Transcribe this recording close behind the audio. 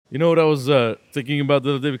You know what I was thinking about the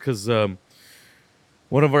other day because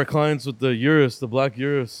one of our clients with the Urus, the black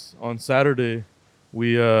Urus, on Saturday,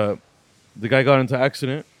 we the guy got into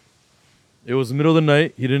accident. It was the middle of the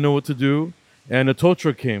night. He didn't know what to do, and a tow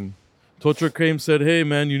truck came. Tow truck came, said, "Hey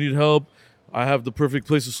man, you need help? I have the perfect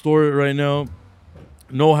place to store it right now.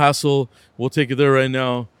 No hassle. We'll take it there right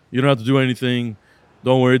now. You don't have to do anything.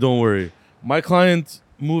 Don't worry, don't worry." My client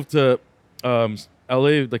moved to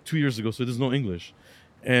LA like 2 years ago, so he doesn't know English,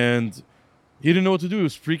 and he didn't know what to do. He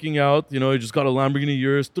was freaking out. You know, he just got a Lamborghini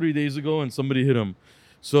Urus 3 days ago, and somebody hit him.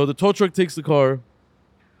 So the tow truck takes the car.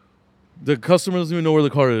 The customer doesn't even know where the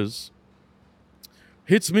car is.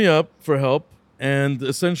 Hits me up for help, and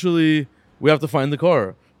essentially we have to find the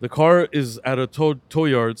car. The car is at a tow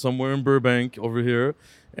yard somewhere in Burbank over here,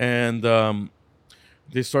 and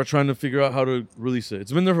they start trying to figure out how to release it.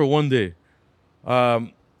 It's been there for 1 day.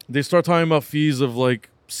 They start talking about fees of like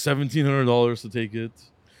 $1,700 to take it.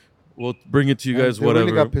 We'll bring it to you guys, They whatever.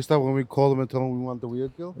 really got pissed out when we called them and told them we want the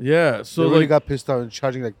vehicle. Yeah, so They really like, got pissed out and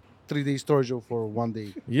charging like 3 day storage for 1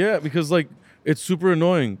 day. yeah, because like it's super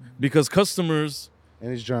annoying because customers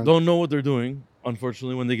And it's drunk. don't know what they're doing.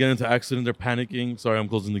 Unfortunately, when they get into accident, they're panicking. Sorry, I'm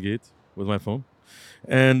closing the gate with my phone,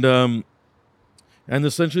 and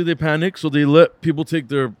essentially they panic, so they let people take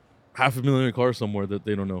their $500,000 car somewhere that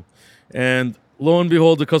they don't know, and lo and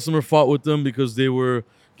behold, the customer fought with them because they were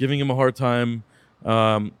giving him a hard time.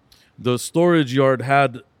 The storage yard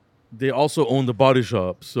they also owned the body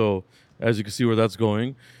shop, so as you can see where that's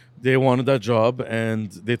going. They wanted that job,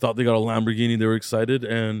 and they thought they got a Lamborghini. They were excited,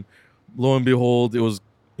 and lo and behold, it was,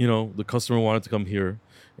 the customer wanted to come here,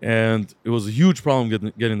 and it was a huge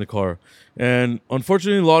problem getting the car. And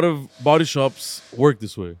unfortunately, a lot of body shops work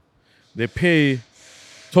this way. They pay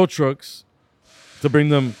tow trucks to bring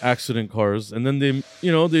them accident cars, and then they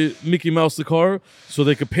Mickey Mouse the car so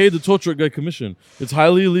they could pay the tow truck guy commission. It's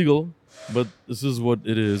highly illegal, but this is what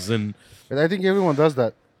it is. And But I think everyone does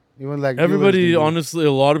that. Even like everybody, dealers do. honestly,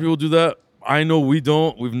 a lot of people do that. I know we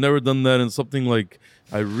don't. We've never done that, and something like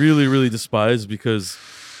I really, really despise, because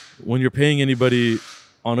when you're paying anybody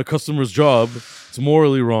on a customer's job, it's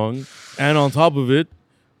morally wrong. And on top of it,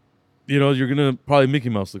 you're gonna probably Mickey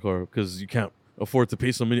Mouse the car because you can't afford to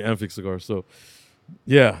pay somebody and fix the car. So,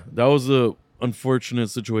 yeah, that was a unfortunate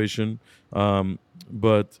situation.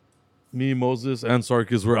 But me, Moses, and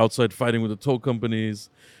Sarkis were outside fighting with the tow companies,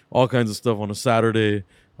 all kinds of stuff on a Saturday.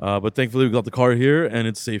 But thankfully, we got the car here, and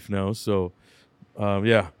it's safe now. So,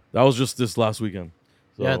 yeah, that was just this last weekend.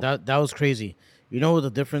 So, Yeah, that was crazy. You know what the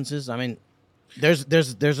difference is? I mean,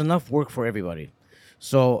 there's enough work for everybody.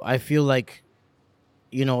 So I feel like,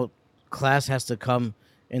 class has to come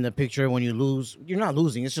in the picture. When you lose, you're not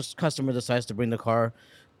losing. It's just customer decides to bring the car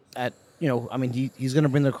he's going to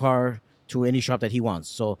bring the car to any shop that he wants.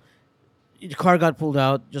 So the car got pulled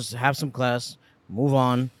out. Just have some class, move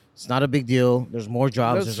on. It's not a big deal. There's more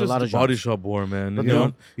jobs. that's There's a lot of just body jobs. shop war, man. But You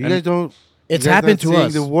know? you And- guys don't. It's you guys happened not to seeing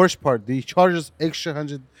us. The worst part, they charge us extra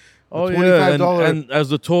 $100, Oh yeah, $25 and as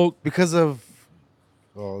the toll, because of.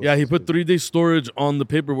 Oh, yeah, he this put is- 3 day storage on the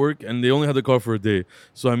paperwork, and they only had the car for a day.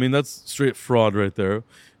 So I mean, that's straight fraud right there.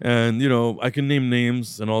 And I can name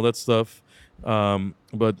names and all that stuff,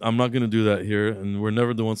 but I'm not gonna do that here, and we're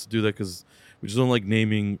never the ones to do that because we just don't like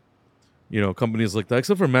naming, companies like that.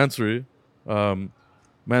 Except for Mansory.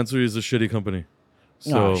 Mansory is a shitty company.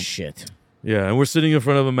 So Oh shit! yeah, and we're sitting in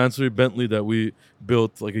front of a Mansory Bentley that we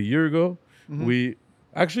built like a year ago. Mhm. We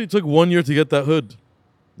actually took 1 year to get that hood.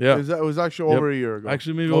 Yeah, It was actually Yep. over a year ago.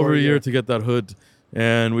 actually maybe over a year to get that hood,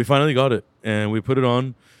 and we finally got it, and we put it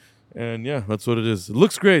on, and yeah, that's what it is. It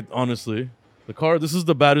looks great, honestly. The car, this is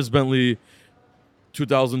the baddest Bentley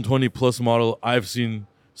 2020 plus model I've seen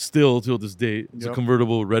still till this date. It's a Yep.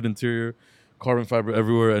 convertible, red interior, carbon fiber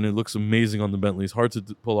everywhere, and it looks amazing on the Bentley. It's hard to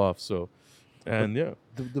pull off. So, and yeah,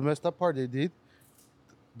 The messed up part they did.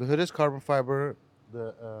 The hood is carbon fiber.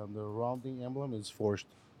 The rounding emblem is forged.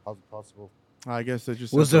 How's it possible? I guess they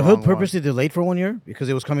just Was said the wrong hood one. purposely delayed for 1 year because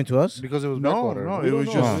it was coming to us? Because it was No, backwater. no, We it don't was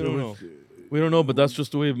know. just. We It don't was, we don't know, but that's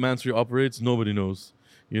just the way Mansory operates. Nobody knows.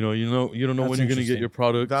 You don't know when That's you're gonna get interesting. your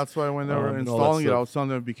product. that's why when they were and all that installing it, I stuff. was telling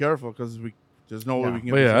them to be careful because there's no way Yeah. we can.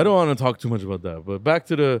 But get yeah, this I don't in. want to talk too much about that. But back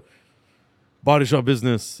to the body shop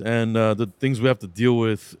business and the things we have to deal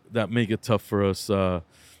with that make it tough for us.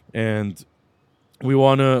 And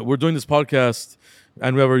we're doing this podcast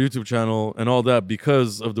and we have our YouTube channel and all that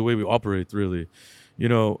because of the way we operate, really.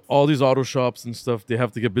 All these auto shops and stuff, they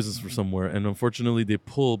have to get business from somewhere. And unfortunately, they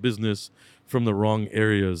pull business from the wrong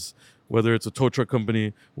areas, whether it's a tow truck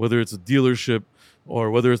company, whether it's a dealership,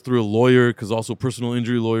 or whether it's through a lawyer, because also personal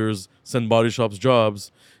injury lawyers send body shops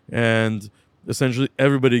jobs. And essentially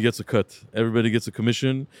everybody gets a cut, everybody gets a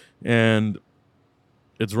commission, and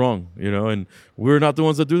it's wrong, and we're not the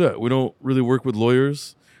ones that do that. We don't really work with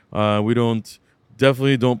lawyers. We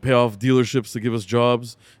definitely don't pay off dealerships to give us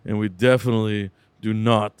jobs, and we definitely do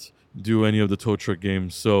not do any of the tow truck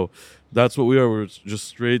games. So that's what we are. We're just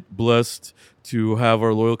straight blessed to have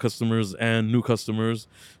our loyal customers and new customers,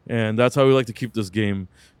 and that's how we like to keep this game,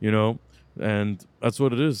 and that's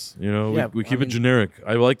what it is. Yeah, we I keep it mean- generic.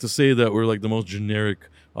 I like to say that we're like the most generic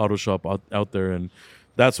auto shop out there, and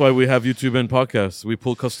that's why we have YouTube and podcasts. We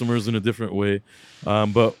pull customers in a different way,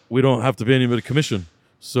 but we don't have to pay anybody commission,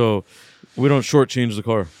 so we don't shortchange the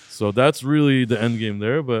car. So that's really the end game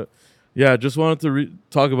there. But yeah, just wanted to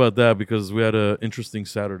talk about that because we had an interesting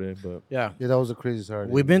Saturday. But Yeah. Yeah, that was a crazy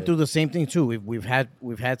Saturday. We've been Yeah. through the same thing too. We've had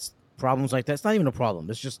problems like that. It's not even a problem.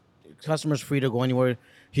 It's just customers free to go anywhere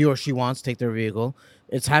he or she wants, take their vehicle.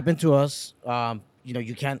 It's happened to us.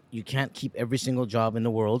 You can't keep every single job in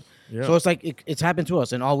the world. yeah, So it's like it's happened to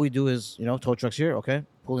us, and all we do is tow trucks here. Okay,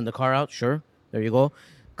 pulling the car out. Sure, there you go.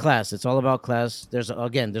 Class. It's all about class. There's a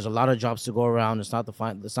lot of jobs to go around. It's not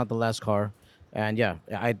the last car, and yeah,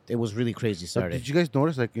 it was really crazy But Saturday. did you guys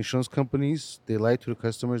notice, like, insurance companies, they lie to the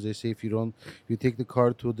customers. They say if you take the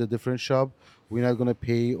car to the different shop, we're not gonna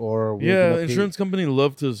pay, or we're yeah, gonna pay. insurance company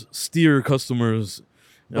love to steer customers.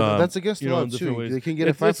 But that's against the law in different too. ways. They can get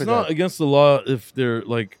a fine It's for not that. against the law if they're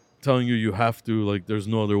like telling you have to, like there's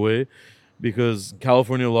no other way, because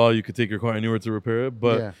California law you could take your car anywhere to repair it,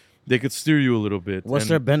 but Yeah. they could steer you a little bit. What's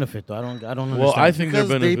And- their benefit though? I don't understand. Well, I think their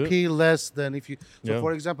Because they benefit. pay less than if you. So, Yeah.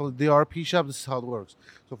 for example, the RP shop, this is how it works.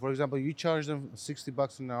 So, for example, you charge them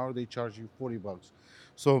 $60 an hour, they charge you $40.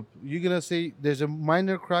 So you're gonna say there's a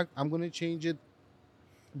minor crack. I'm gonna change it.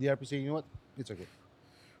 The RP say, you know what? It's okay.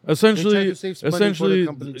 Essentially, to save some money for the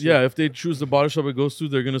company too. yeah, if they choose the body shop it goes to,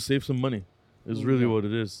 they're gonna save some money. Is really Yeah. what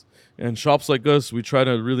it is. And shops like us, we try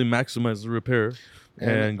to really maximize the repair And-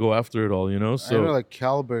 and go after it all. I know, So like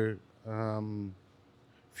Caliber,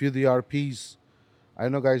 few of the RPs. I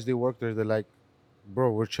know guys they work there. They're like,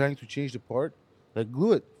 bro, we're trying to change the part. Like,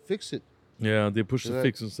 glue it, fix it. yeah, they push the Like,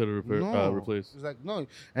 fix instead of replace. It's like no,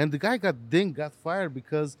 and the guy got fired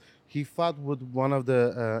because he fought with one of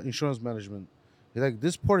the insurance management. He's like,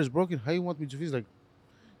 this part is broken. How you want me to fix? Like,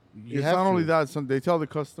 you It's have not to. only that. They tell the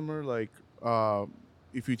customer like,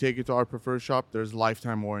 if you take it to our preferred shop, there's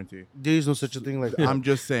lifetime warranty. There is no such a thing like that. I'm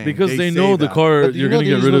just saying Because they say know the that. car, But you you're know gonna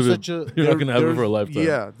get there rid is of no it. such a- You're not gonna have it There's- for a lifetime.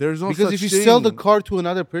 Yeah, there's no because such if you thing. sell the car to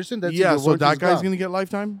another person, that's yeah, the so warranty that is guy's gone. gonna get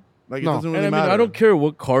lifetime. Like No. it doesn't And really I mean, matter. I don't care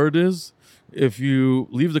what car it is. If you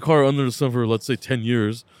leave the car under the sun for let's say 10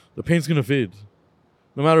 years, the paint's gonna fade,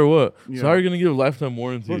 no matter what. Yeah. So how are you gonna give a lifetime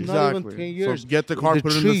warranty? But not even Exactly. 10 years. So get the car, The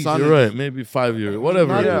put it in the trees, sun. You're right. Maybe 5 years,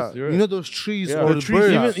 whatever Not it Yeah. is. You're right. You know those trees Yeah. or The the trees,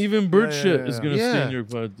 birds. even bird Yeah, shit yeah, is yeah. gonna Yeah. stain your. Is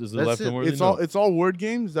the That's lifetime it. warranty? It's No. all word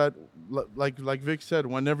games that like Vic said.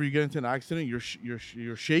 Whenever you get into an accident,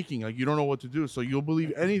 you're shaking. Like you don't know what to do. So you'll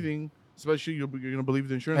believe anything. Especially you're gonna believe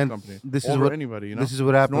the insurance And company this is over what- anybody. You know, This is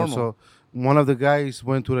what It's happened. normal. So one of the guys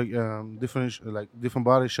went to different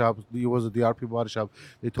body shops. It was a DRP body shop.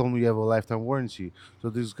 They told me you have a lifetime warranty. So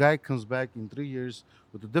this guy comes back in 3 years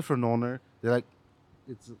with a different owner. They're like,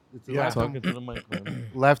 it's a Yeah. Talking to the mic, man.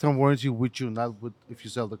 lifetime warranty with you, not with if you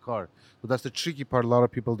sell the car. So that's the tricky part. A lot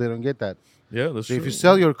of people they don't get that. Yeah, that's So true. if you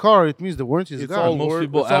sell your car, it means the warranty is It's gone. all most word-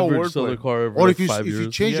 people it's all average sell wordplay. their car every or like if you 5 if years.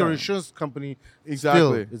 you change your Yeah. insurance company, Exactly.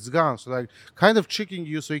 still it's gone. So like kind of tricking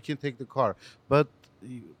you so you can take the car. But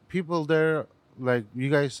people there, like you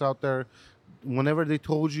guys out there, whenever they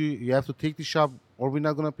told you you have to take the shop or we're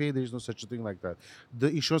not gonna pay, there's no such a thing like that. The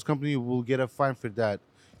insurance company will get a fine for that.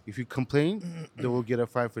 If you complain, they will get a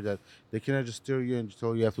fine for that. They cannot just steer you and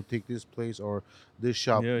tell you have to take this place or this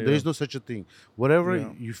shop. Yeah, There is yeah. no such a thing. Whatever Yeah.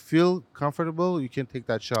 you feel comfortable, you can take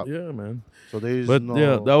that shop. Yeah, man. So there is But no.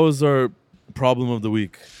 yeah, that was our problem of the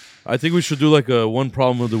week. I think we should do like a one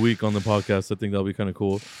problem of the week on the podcast. I think that'll be kind of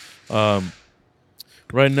cool.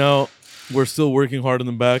 Right now, we're still working hard in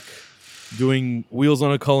the back, doing wheels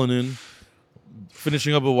on a Cullinan,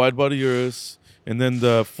 finishing up a wide body Urus, and then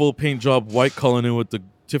the full paint job white Cullinan with the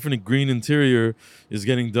Tiffany green interior is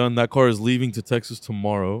getting done. That car is leaving to Texas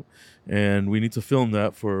tomorrow, and we need to film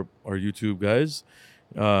that for our YouTube guys.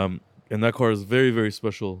 And that car is very, very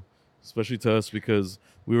special, especially to us because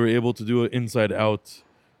we were able to do an inside-out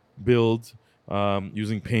build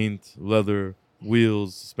using paint, leather,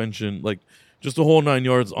 wheels, suspension, like just a whole 9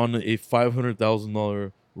 yards on a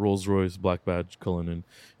 $500,000 Rolls-Royce Black Badge Cullinan.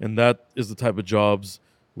 And that is the type of jobs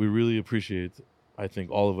we really appreciate, I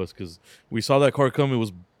think, all of us, because we saw that car come. It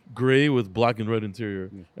was gray with black and red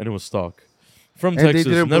interior, and it was stock. From and Texas,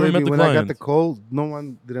 they didn't never believe met me the when I got client. the call. No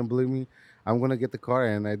one didn't believe me. I'm gonna get the car,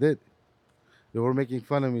 and I did. They were making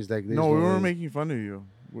fun of me. It's like No, we way. weren't making fun of you.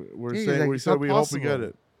 We're Hey, saying like, we it's said not we hope we get possible.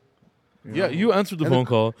 it. Yeah, you answered the And the- phone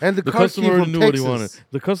call. and the the car customer came already from knew what he Texas. wanted.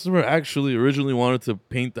 The customer actually originally wanted to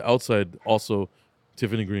paint the outside also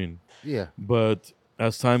Tiffany green, Yeah. but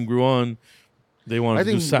as time grew on, they wanted I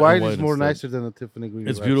to do think satin white white is more instead. nicer than a Tiffany green.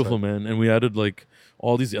 It's right beautiful, side. man. And we added like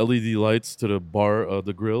all these LED lights to the bar,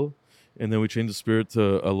 the grill, and then we changed the spirit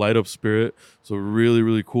to a light up spirit. So really,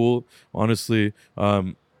 really cool. Honestly,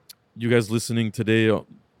 you guys listening today,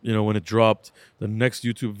 when it dropped, the next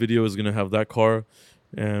YouTube video is gonna have that car,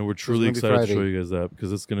 and we're truly gonna be excited to show Friday. you guys that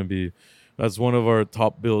because it's gonna be that's one of our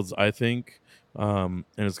top builds, I think, and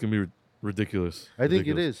it's gonna be ridiculous. I think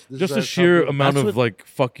it Ridiculous. is. This Just is the our sheer top- amount That's of what- like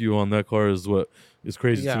fuck you on that car is what is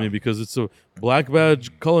crazy Yeah. to me because it's a black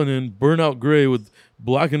badge Cullinan burnout gray with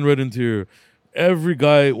black and red interior. Every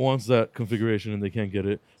guy wants that configuration and they can't get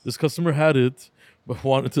it. This customer had it, but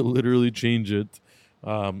wanted to literally change it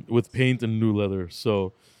with paint and new leather.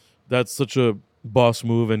 So that's such a boss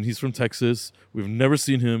move. And he's from Texas. We've never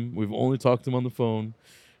seen him. We've only talked to him on the phone.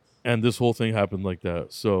 And this whole thing happened like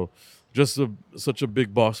that. So just such a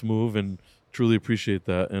big boss move and truly appreciate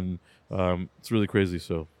that. And it's really crazy.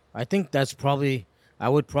 So I think that's probably. I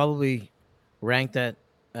would probably rank that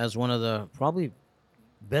as one of the probably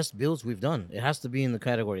best builds we've done. It has to be in the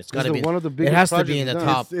category. It's got to This is be. one of the It biggest has to be projects in the we've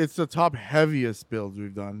done. top. It's the top heaviest build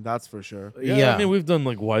we've done. That's for sure. Yeah. I mean, we've done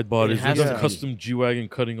like wide bodies. We've has done to be. custom G-Wagon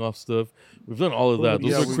cutting off stuff. We've done all of that.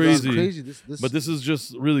 Those yeah, are we've done crazy. This, But this is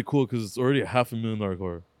just really cool because it's already a $500,000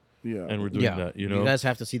 car. Yeah, And we're doing Yeah, that, you you know? guys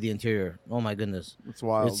have to see the interior. Oh my goodness, it's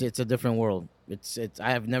wild. it's a different world. It's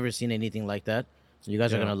I have never seen anything like that. So you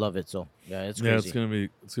guys are Yeah. gonna love it. So yeah, it's Yeah, crazy.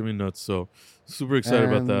 it's gonna be nuts. So super excited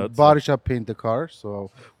about And that. Body shop paint the car.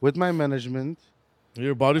 So with my management,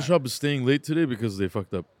 Your body shop is staying late today because they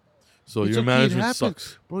fucked up. So It's your okay, it management happens.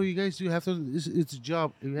 sucks. bro, you guys, you have to. It's a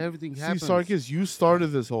job. Everything See, happens. Sarkis, you started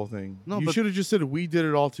this whole thing. No, you but- should have just said we did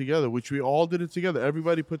it all together, which we all did it together.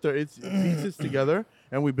 Everybody put their pieces together,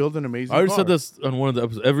 and we built an amazing. I already car. said this on one of the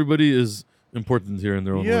episodes. Everybody is important here in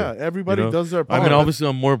their own Yeah, way. everybody you know? does their I part. mean, obviously,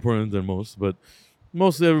 I'm more important than most, but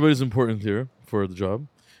mostly everybody's important here for the job.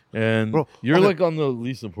 And Bro, you're okay. like on the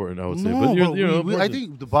least important, I would say. No, But you're, bro, you know, I important.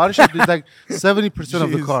 think the body shop did like 70%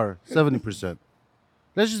 of the Jeez. car. 70%.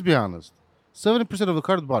 Let's just be honest. 70% of the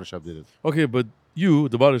car, the body shop did it. Okay, but you,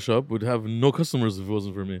 the body shop, would have no customers if it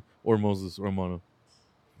wasn't for me or Moses or Mono.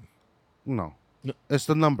 No. No. It's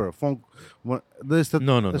the number. Phone. It's the,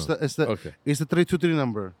 No. It's the Okay. It's the 323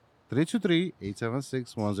 number.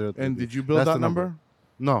 323-876-1033. And did you build That's that the number?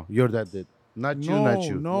 No, your dad did. Not you, No, not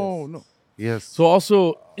you. no. Yes. So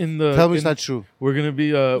also in the Tell me it's in- not true. we're gonna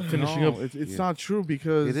be finishing No, up. It's Yeah. not true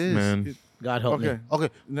because It is. Man. God help Okay, me. Okay.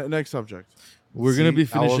 next subject. We're gonna be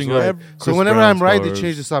See, I was finishing right. up. So Chris whenever Brown's I'm right, they cars.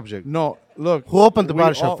 change the subject. No, look. Who opened the we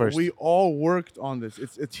body shop all- first? We all worked on this.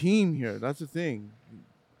 It's a team here. That's the thing.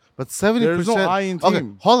 But 70%. There's no I in Okay,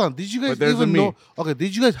 team. hold on. Did you guys But there's a even me. know? Okay,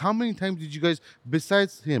 did you guys? How many times did you guys?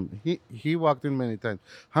 Besides him, he walked in many times.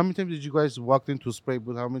 How many times did you guys walked into spray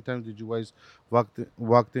booth? How many times did you guys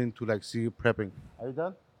walked in to like see you prepping? Are you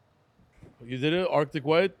done? You did it. Arctic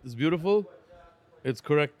White. It's beautiful. It's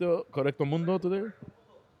correcto mundo today.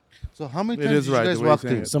 So how many It times is did right, you the guys way walked you're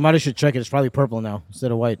saying in? it. Somebody should check it. It's probably purple now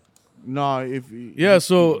instead of white. No, if Yeah.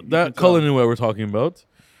 So you that can tell. Cullinan what we're talking about,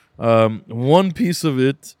 one piece of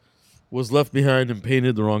it was left behind and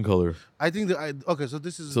painted the wrong color. I think that okay. So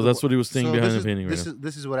this is So the- that's what he was staying so behind this and is- painting right This now. is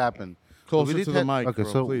this is what happened. Closer we did to the have- mic, Okay,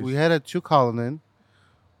 bro, so please. we had a two Cullinan.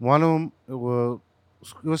 One of them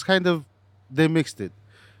it was kind of they mixed it.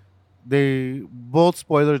 They both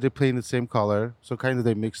spoilers they play in the same color, so kind of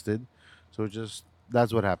they mixed it. So just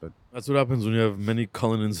that's what happened. That's what happens when you have many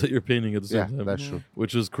Cullinans that you're painting at the Yeah, same time. that's true.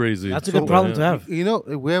 Which is crazy. That's a So- good problem to have. You know,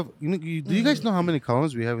 we have. You know, do you guys know how many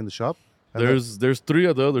Cullins we have in the shop? And There's 3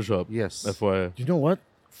 at the other shop. yes, FYI. You know what?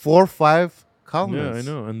 4, 5 Cullins. Yeah, I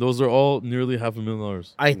know. And those are all nearly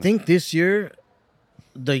 $500,000. I think this year,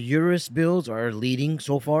 the Urus builds are leading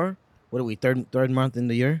so far. What are we third month in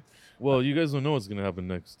the year? Well, you guys don't know what's gonna happen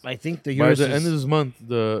next. I think the By Urus the is, end of this month,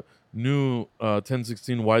 the new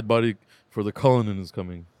 1016 wide body for the Cullinan is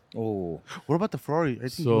coming. oh, What about the Ferrari? I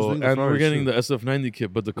think he was So doing the and Ferrari we're getting too. the SF90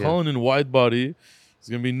 kit, but the Yeah. Cullinan wide body is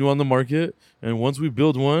gonna be new on the market. And once we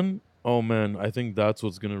build one, oh man, I think that's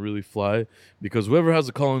what's gonna really fly because whoever has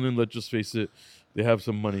a Cullinan, let's just face it, they have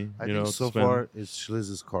some money. I you think know, so to spend. far it's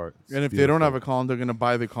Schliz's car. It's And if they don't have beautiful. a Colin, they're gonna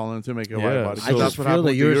buy the Colin to make a Yeah, wide body. so- I That's just what feel happened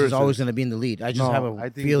the with Urus is Urus. always going to be in the lead. I just No, have I a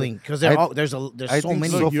think feeling because I- there's I so think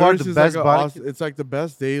many. so Look, far Urus the is best like body it's like the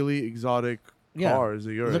best daily exotic Yeah. car is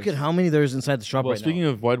a Urus. Look at how many there is inside the shop Well, right speaking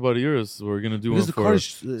of wide body Urus, we're gonna do Because one the for car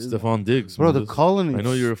is, Stefan Diggs. bro, the Moses. colonies. I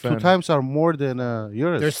know you're a fan. 2 times are more than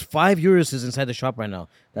Urus. There's 5 Uruses inside the shop right now.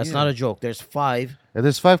 That's Yeah. not a joke. There's 5. And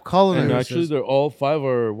there's 5 colonies. And Urus actually, is- they're all 5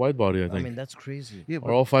 are wide body. I I think. mean, that's crazy. Yeah,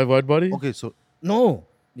 Are all 5 wide body? okay, so No.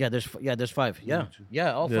 Yeah, there's 5. Yeah. two.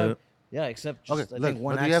 Yeah, all Yeah. 5. Yeah, except just, okay, I look, think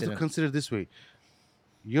one but you have accident. to consider it this way.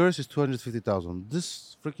 Urus is 250,000.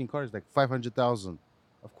 This freaking car is like 500,000.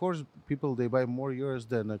 Of course, people they buy more Urus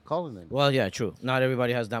than a Cullinan. Well, yeah, true. Not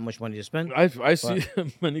everybody has that much money to spend. I see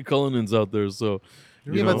many Cullinans out there, so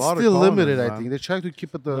There's Yeah, a but lot of still Cullinans, limited. I man. think they're trying to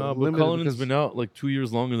keep it the no, but limited. Cullinan's because- been out like 2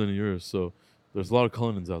 years longer than yours, so there's a lot of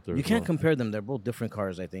Cullinans out there. You as can't well. compare them. They're both different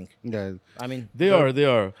cars, I think. Yeah, I mean, They are.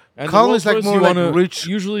 And Cullen the is like Rolls-Royce, more you like wanna- rich-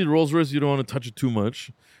 Usually, Rolls Royce, you don't want to touch it too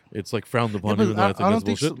much. It's like frowned upon, but even though I I think don't that's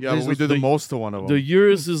think bullshit. so. Yeah, but There's we did the the- most to one of them. The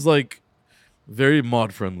Urus is like very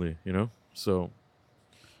mod friendly, you know. So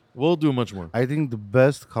we'll do much more. I think the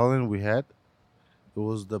best Cullinan we had, it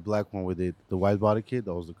was the black one we did, the wide body kit.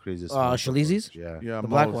 That was the craziest. one so far. Shalizi's? Yeah, yeah, the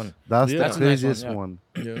black most. one. that's Yeah. the That's a nice one, craziest yeah. one.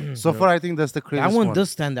 Yeah. So far, I think that's the craziest That one one. does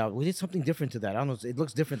stand out. We did something different to that. I don't know. It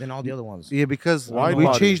looks different than all the other ones. Yeah, because Wide we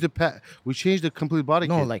body. changed we changed the complete body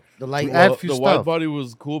No, kit. like the light We add Well, few the stuff. wide body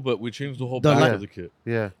was cool, but we changed the whole The back light- of the kit,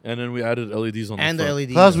 Yeah. and then we added LEDs on and the the front.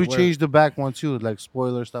 LEDs. Plus, we where- changed the back one too, like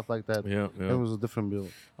spoiler stuff like that. Yeah, It yeah. was a different build.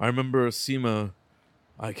 I remember SEMA.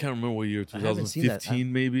 I can't remember what year, I haven't seen that.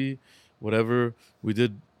 2015 maybe, whatever. We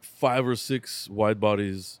did 5 or 6 wide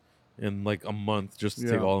bodies in like a month just to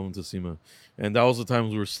take Yeah. all of them to SEMA, and that was the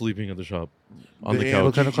times we were sleeping at the shop on the AMG couch.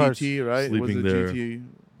 What kind of cars? GT, right? It was Sleeping the there. GT.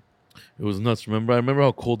 It was nuts. I remember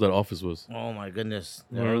how cold that office was. Oh my goodness.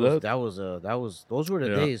 Remember That was those were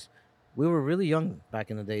the Yeah. days. We were really young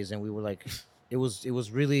back in the days, and we were like, it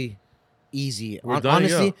was really easy. We're dying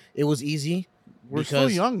Honestly, out. it was easy. We're still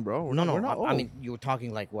because- young, bro. We're No, not, no. we're not I old. mean, you were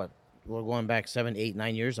talking like what? We're going back 7, 8,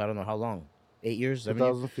 9 years. I don't know how long. 8 years, 7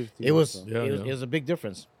 years. 2015. It was, so. Yeah, it was yeah. it was a big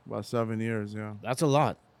difference. About 7 years, yeah. That's a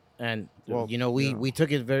lot. And Well, you know, we yeah. we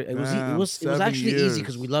took it very. It was Damn, it was 7 actually easy years.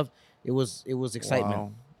 because we loved. It was excitement.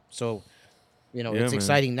 Wow. So, you know, Yeah, it's man.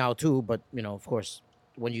 exciting now too. But you know, of course,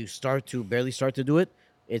 when you barely start to do it,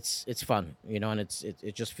 it's fun. You know, and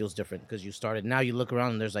it just feels different because you started. Now you look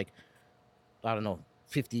around and there's like, I don't know,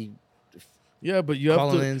 50 Yeah, but you have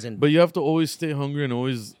Collins to. and But you have to always stay hungry and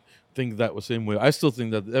always think that the same way. I still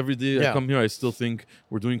think that every day I Yeah. come here, I still think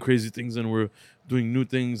we're doing crazy things and we're doing new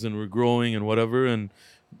things and we're growing and whatever. And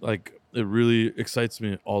like it really excites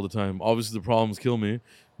me all the time. Obviously, the problems kill me,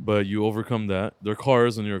 but you overcome that. They're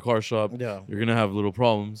cars, and you're a car shop. Yeah. You're gonna have little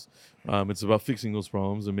problems. It's about fixing those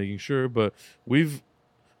problems and making sure. But we've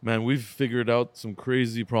figured out some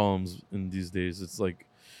crazy problems in these days. It's like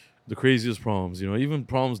the craziest problems, you know, even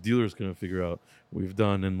problems dealers couldn't figure out. We've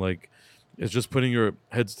done, and like it's just putting your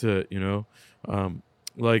heads to it, you know,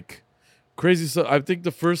 like crazy stuff. I think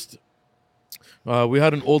the first we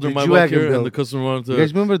had an older The Maybach G-Wagon here, and build. the customer wanted to You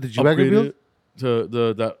guys remember the G-Wagon upgrade build? it to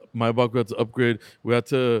that Maybach. We had to upgrade. We had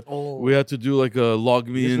to Oh. we had to do like a log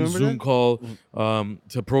You me guys in remember Zoom that? call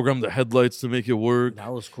to program the headlights to make it work.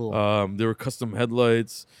 That was cool. There were custom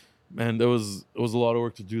headlights, and it was a lot of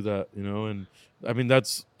work to do that, you know. And I mean,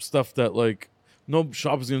 that's stuff that like no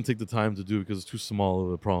shop is gonna take the time to do because it's too small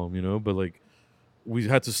of a problem, you know. But like we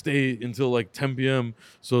had to stay until like 10 p.m.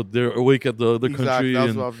 so they're awake at the other Exactly. country That's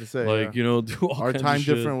and what I was to say. like yeah. you know do all Our kinds time of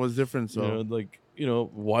shit, difference was different, so you know, like you know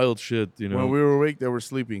wild shit, you know. when we were awake, they were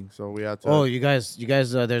sleeping, so we had to. Oh, you guys,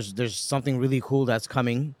 there's something really cool that's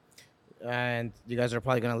coming, and you guys are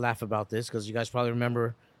probably gonna laugh about this because you guys probably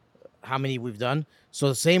remember how many we've done. So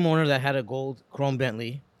the same owner that had a gold chrome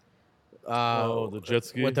Bentley, the jet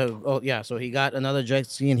ski. so he got another jet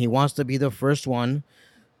ski and he wants to be the first one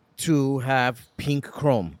to have pink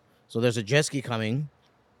chrome. So there's a jet ski coming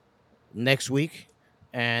next week,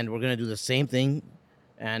 and we're gonna do the same thing,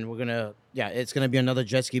 and it's gonna be another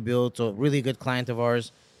jet ski build. So really good client of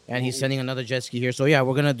ours. And he's sending another jet ski here. So yeah,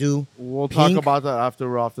 we're gonna do We'll talk pink about that after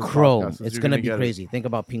we're off the chrome. podcast, since It's you're gonna be get it. crazy. Think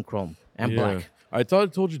about pink chrome and Yeah. black. I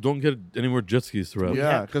told you don't get any more jet skis throughout.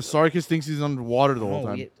 Yeah, because Sarkis thinks he's underwater the whole No,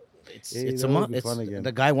 time. it's Hey, it's that a would month. be fun again.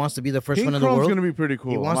 The guy wants to be the first Pink one in the chrome's world. gonna be pretty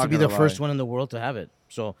cool. He I'm wants not to be the gonna first lie. one in the world to have it.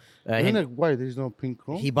 So Isn't it why there's no pink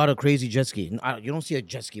chrome? he bought a crazy jet ski. You don't see a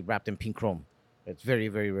jet ski wrapped in pink chrome. It's very,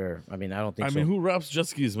 very rare. I mean, I don't think I so. mean, who wraps jet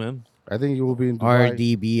skis, man? I think it will be in Dubai.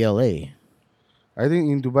 RDBLA. I think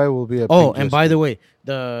in Dubai will be a. Oh, pink and jet by ski. the way,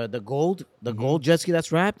 the gold jet ski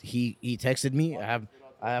that's wrapped. He texted me. I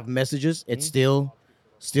have messages. It's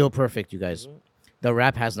still perfect, you guys. The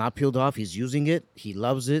wrap has not peeled off. He's using it. He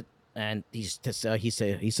loves it, and he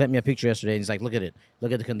sent me a picture yesterday. And he's like, look at it.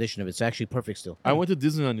 Look at the condition of it. It's actually perfect still. I went to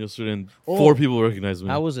Disneyland yesterday and Oh. 4 people recognized me.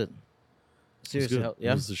 How was it? It's Seriously, good.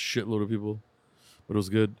 yeah. It was a shitload of people, but it was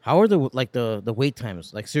good. How are the wait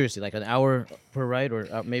times? Like seriously, like an hour per ride or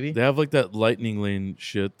maybe They have like that lightning lane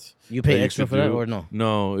shit. you pay that extra could for that do. or no?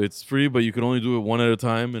 No, it's free, but you can only do it one at a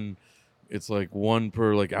time, and it's like one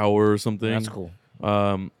per like hour or something. That's cool.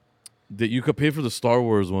 That you could pay for the Star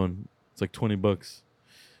Wars one. It's like $20,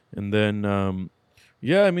 and then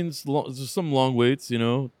yeah, I mean it's just some long waits,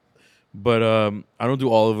 but I don't do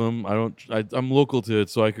all of them. I'm local to it,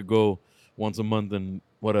 so I could go once a month and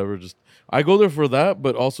whatever. Just I go there for that,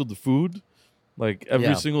 but also the food. Like every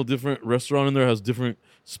Yeah. single different restaurant in there has different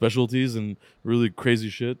specialties and really crazy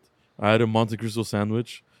shit. I had a Monte Cristo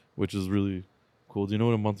sandwich, which is really cool. Do you know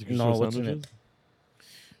what a Monte Cristo No, sandwich what's in is? it?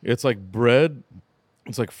 It's like bread.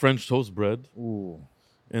 It's like French toast bread, Ooh,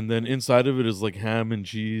 and then inside of it is like ham and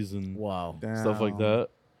cheese and wow, stuff like that.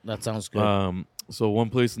 that sounds good. So one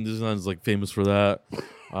place in Disneyland is like famous for that.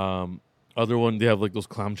 Other one they have like those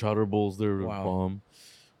clam chowder bowls. They're Wow.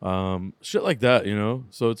 bomb. Shit like that,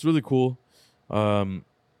 So it's really cool.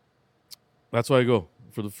 That's why I go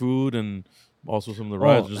for the food and also some of the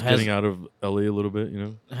rides. Just getting out of LA a little bit,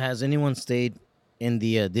 Has anyone stayed in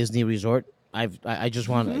the Disney resort? I just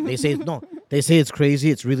want. They say no. They say it's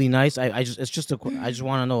crazy. It's really nice. I just I just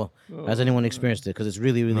want to know. Has anyone experienced it? Because it's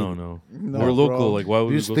really No. No, We're local. bro. Like, why would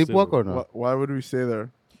Do you we go stay sleepwalk there? or not? Why would we stay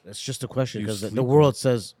there? It's just a question You because the sleep world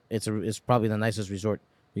says it's probably the nicest resort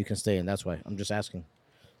you can stay in. That's why I'm just asking.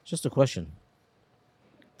 It's just a question.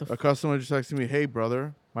 A customer just texted me, "Hey,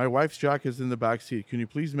 brother, my wife's jacket is in the back seat. Can you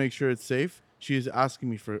please make sure it's safe? She is asking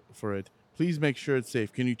me for it. Please make sure it's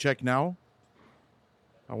safe. Can you check now?"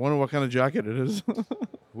 I wonder what kind of jacket it is.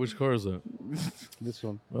 Which car is that? This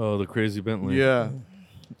one. Oh, the crazy Bentley. Yeah.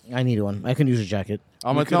 I need one. I can use a jacket.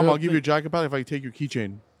 I'm Look gonna tell it him I'll up, give you a jacket back if I take your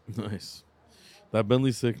keychain. Nice. That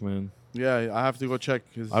Bentley's sick, man. Yeah, I have to go check.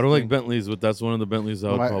 His I don't like thing. Bentleys, but that's one of the Bentleys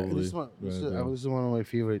I would probably. This drive, is one of my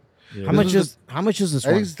favorite. yeah. How Yeah. much is this I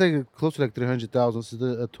think one? it's like close to like 300,000. This is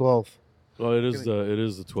a 12. Well, it is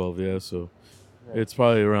the 12, yeah. So it's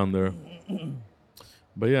probably around there.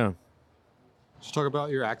 But yeah, Just talk about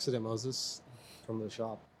your accident, Moses, from the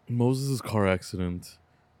shop. Moses' car accident.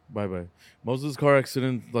 Bye. Moses' car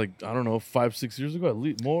accident, like I don't know, 5-6 years ago, at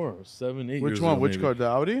least more, 7-8 years. Which one? ago, Which maybe. car? The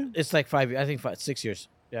Audi? It's like 5 years. I think 6 years.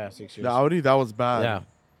 Yeah, 6 years. The Audi? That was bad. Yeah,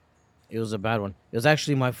 it was a bad one. It was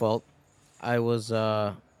actually my fault. I was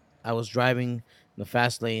driving the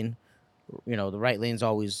fast lane. The right lane's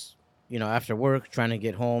always after work trying to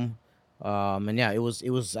get home. And yeah, it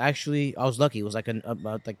was actually I was lucky. It was like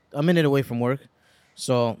about like a minute away from work,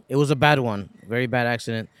 so it was a bad one, very bad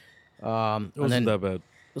accident. It And wasn't then that bad.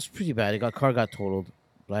 it was pretty bad. Car got totaled,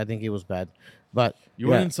 but I think it was bad. But You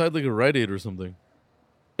yeah, went inside like a Rite Aid or something.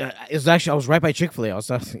 it was actually I was right by Chick-fil-A.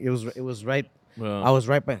 It was right. Well, I was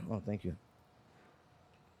right by. Oh, thank you.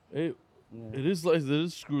 it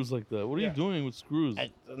is screws like that. What are you doing with screws?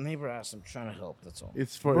 The neighbor asked. I'm trying to help. That's all.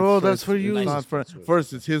 It's for Bro, it's that's for you. It's not for,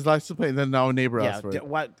 first, it's his license plate, and then now a neighbor asked for it.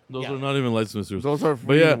 What? Those yeah. are not even license screws. Those are.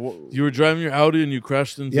 But yeah, you were driving your Audi and you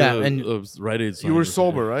crashed into and- a Rite Aid sign you were or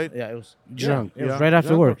something. sober, right? Yeah, it was Drunk. It was Yeah. right after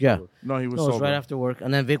Drunk or work. Yeah. sober? No, he was No, it sober. was right after work,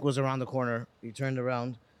 and then Vic was around the corner. He turned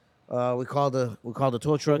around. We called the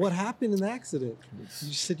tow truck. What happened in the accident? You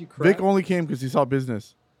just said you crashed. Vic only came because he saw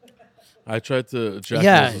business. I tried to jack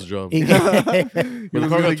Yeah, Moses' job. he- He But was the car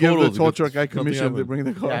going got to give the totaled. tow truck guy Nothing commission to happened. bring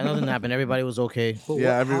the car. yeah, nothing happened. Everybody was okay. But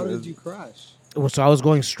Yeah, how every- did you crash? So I was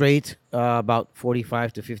going straight, about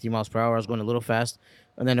 45 to 50 miles per hour. I was going a little fast,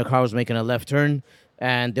 and then the car was making a left turn,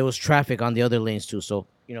 and there was traffic on the other lanes too. So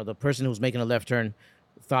the person who was making a left turn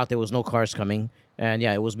thought there was no cars coming, and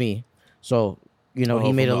yeah, it was me. So he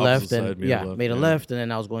from made a the left, opposite and side, made a yeah. left, and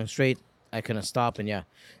then I was going straight. I couldn't stop, and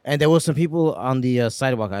and there was some people on the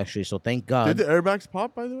sidewalk actually. So thank God. Did the airbags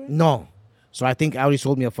pop, by the way? No. So I think Audi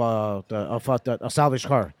sold me a salvage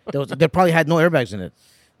car. There probably had no airbags in it.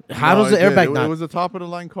 How No, does the it did. airbag It not? was a top of the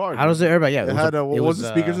line car. How does the airbag? Yeah, It had a, what it was the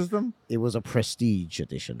speaker uh, system? It was a Prestige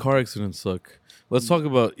edition. Car accidents suck. Let's talk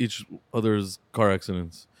about each other's car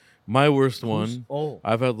accidents. My worst one, Oh,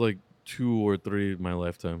 I've had like 2 or 3 in my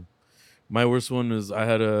lifetime. My worst one is I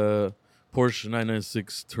had a Porsche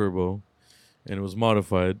 996 Turbo, and it was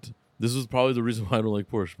modified. This is probably the reason why I don't like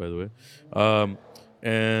Porsche, by the way.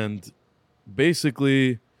 And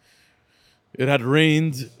basically, it had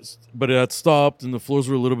rained, but it had stopped, and the floors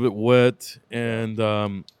were a little bit wet. And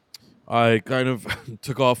I kind of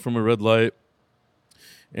took off from a red light,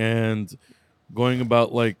 and going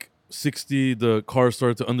about like 60, the car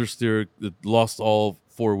started to understeer. It lost all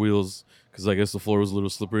 4 wheels because I guess the floor was a little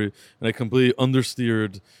slippery, and I completely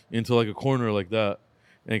understeered into like a corner like that,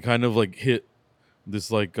 and it kind of like hit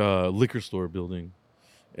this like liquor store building,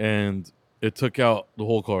 and it took out the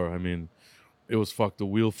whole car. I mean, it was fucked. The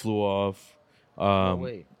wheel flew off.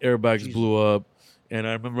 way. Airbags Jesus. blew up, and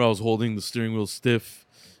I remember I was holding the steering wheel stiff,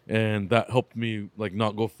 and that helped me like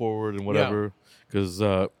not go forward and whatever because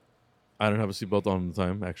I didn't have a seatbelt on at the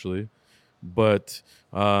time actually. But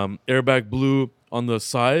airbag blew on the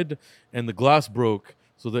side, and the glass broke.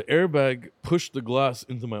 So the airbag pushed the glass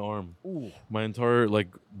into my arm, my entire like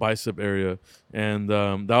bicep area, and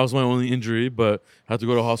that was my only injury. But I had to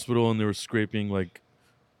go to hospital, and they were scraping like,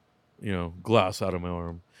 glass out of my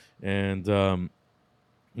arm, and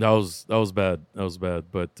that was bad. That was bad.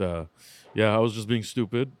 But yeah, I was just being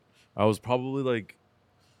stupid. I was probably like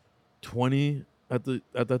 20 at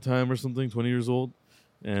that time or something, 20 years old,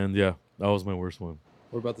 and yeah, that was my worst one.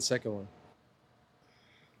 What about the second one?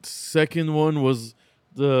 Second one was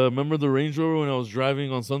remember the Range Rover when I was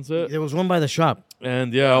driving on Sunset? There was one by the shop.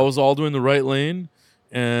 And yeah, I was all doing the right lane.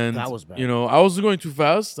 And That was bad. I wasn't going too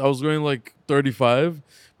fast. I was going like 35,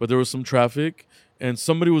 but there was some traffic. And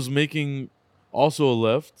somebody was making also a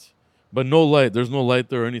left, but no light. There's no light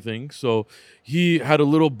there or anything. So he had a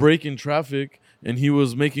little break in traffic, and he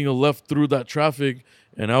was making a left through that traffic,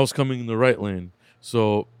 and I was coming in the right lane.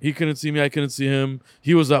 So he couldn't see me. I couldn't see him.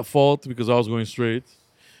 He was at fault because I was going straight.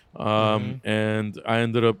 And I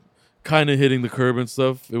ended up kind of hitting the curb and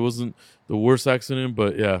stuff. It wasn't the worst accident,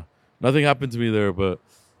 but yeah, nothing happened to me there. But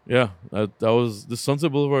yeah, that was the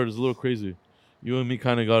Sunset Boulevard is a little crazy. You and me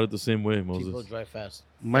kind of got it the same way, Moses. People drive fast.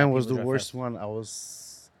 Mine was the people drive worst fast. one. I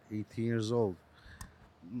was 18 years old.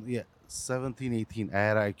 Yeah, 17, 18. I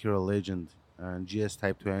had an Acura Legend and GS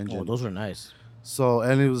Type 2 engine. Oh, those are nice. So,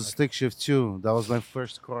 and it was a stick shift too. That was my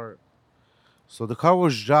first car. So the car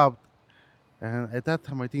was dropped. And at that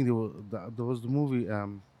time, I think there was the movie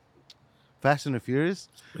Fast and the Furious.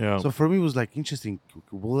 Yeah. So for me, it was like interesting.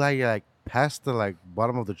 Will I like pass the like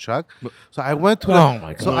bottom of the truck? So I went to Oh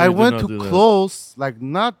my God. so No, I you did went not to do that. close, like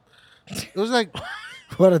not. It was like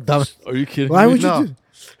What a dumb. Are you kidding Why me? would you no. do?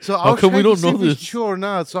 So I How was come we trying don't to see know if it's this? true or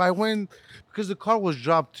not. So I went because the car was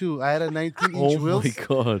dropped too. I had a 19-inch Oh wheels. my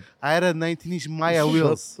god! I had a 19-inch Maya Shut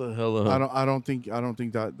wheels. the hell up! I don't think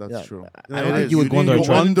that's Yeah, true. I It don't think is. you would go under a didn't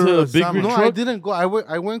truck. Under under a a big semi. No, truck? I didn't go.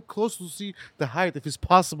 I went close to see the height, if it's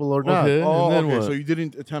possible or not. Okay. Oh, And then okay. what? So you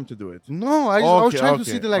didn't attempt to do it. No, I was Okay, trying to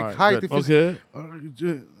okay. see the like Alright, height, good.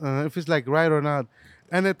 if it's like right or not.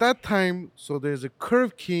 And at that time, so there's a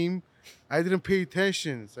curve came. I didn't pay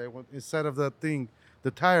attention, so I went inside of that thing,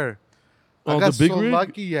 the tire. I Oh, got the big so rig?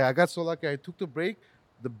 lucky. Yeah, I got so lucky. I took the brake,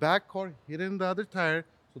 the back car hit in the other tire,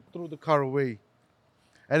 so threw the car away.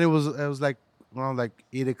 And it was like around like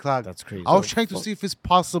 8 o'clock. That's crazy. I was trying to see if it's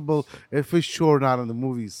possible, if it's sure or not in the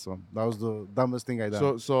movies. So that was the dumbest thing I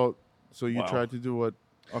done. So you Wow. tried to do what?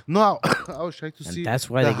 No, I was trying to And see. that's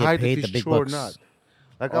why the they get height, paid if the it's big sure or bucks. not.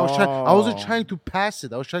 Like I wasn't Oh. trying to pass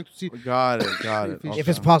it. I was trying to see. Got it. If If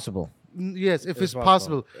it's possible. Yes, if it's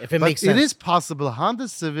possible. possible. If it But makes sense. it is possible. Honda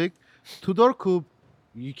Civic, two-door coupe,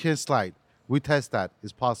 you can slide. We test that.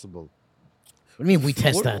 It's possible. What do you mean we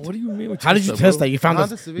test that? What do you mean? we How did you test bro? that? You found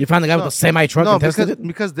Honda the Civic? you found the guy with No. the semi truck No, and tested because, it.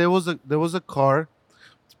 because there was a car.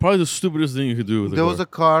 It's probably the stupidest thing you could do with There was a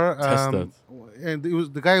car. Test that. And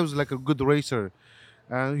the guy was like a good racer.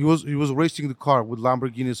 And he was racing the car with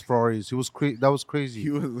Lamborghinis, Ferraris. That was crazy. He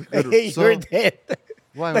was Hey, So- you're dead.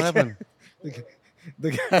 Why? What happened?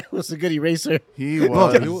 The guy was a good eraser. he No,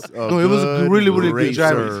 was it was a really, really good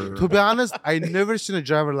driver. racer. To be honest, I never seen a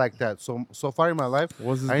driver like that. So far in my life,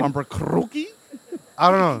 Was his I- bumper croaky?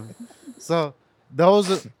 I don't know. So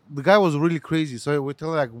the guy was really crazy. So we tell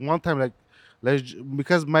like one time like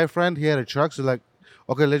because my friend he had a truck, so like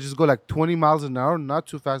okay, let's just go like 20 miles an hour, not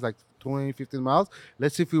too fast, like 20, 15 miles.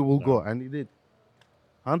 Let's see if we will go. And he did.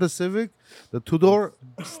 Honda Civic, the two-door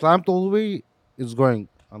slammed all the way, is going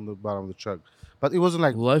on the bottom of the truck. But it wasn't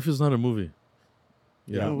like Life is not a movie.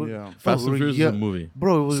 Yeah. Yeah. Fast and we were Furious is young. a movie.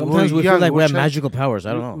 Bro, it was, Sometimes we were feel young, like we we're have trying- magical powers.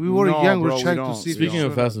 I don't know. We were No, young, we bro, were we trying to don't. see. if Speaking it's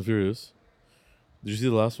of true or Fast and Furious, did you see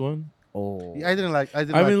the last one? Oh, not. I didn't like. I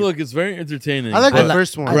didn't. I like mean, it. look, it's very entertaining. I like but the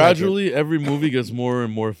first one. I like it. gradually, every movie gets more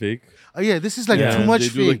and more fake. Yeah, this is like Yeah, too much They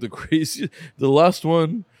do like fake. the crazy. The last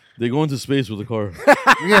one, they go into space with a car.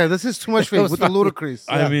 Yeah, this is too much fake was with the funny. ludicrous.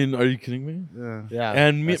 I mean, are you kidding me? Yeah. yeah.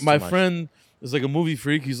 And me, that's my too much. friend is like a movie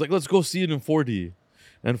freak. He's like, let's go see it in 4D.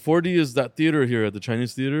 And 4D is that theater here at the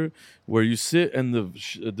Chinese theater where you sit and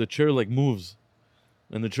the chair like moves,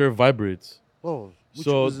 and the chair vibrates. Oh, which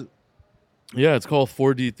So- was it? Yeah, it's called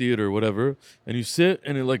 4D theater, whatever. And you sit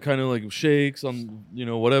and it like kind of like shakes on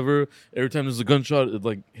whatever. Every time there's a gunshot, it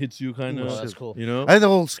like hits you kind Oh, of. that's cool. You know. I think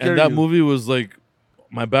will scare And that you. movie was like,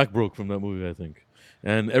 my back broke from that movie, I think.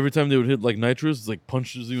 And every time they would hit like nitrous, it's like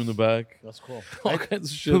punches you in the back. That's cool. All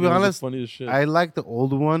kinds of shit. to be It was the honest, funniest shit. I like the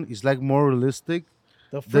old one. It's like more realistic.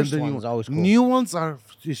 The than first the one new is always cool. New ones are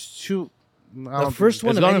just too. The first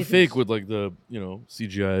one It's of gone anything. fake with like the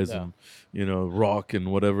CGIs Yeah. and rock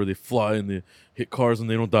and whatever. They fly and they hit cars and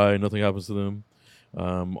they don't die. Nothing happens to them.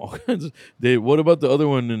 All kinds of. What about the other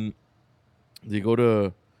one? And they go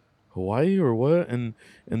to Hawaii or what? And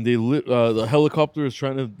the helicopter is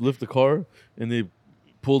trying to lift the car and they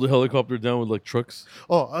pull the helicopter down with like trucks.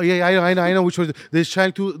 Yeah, I know which one.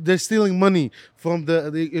 They're stealing money from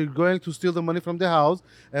they're going to steal the money from the house,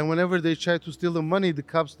 and whenever they try to steal the money, the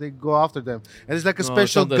cops they go after them, and it's like a No, it's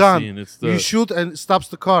special not that gun. scene. It's You shoot and it stops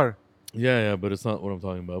the car. Yeah, but it's not what I'm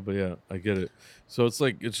talking about. But yeah, I get it. So it's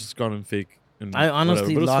like it's just gone in fake. And I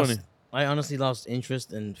honestly whatever, but it's lost. funny. I honestly lost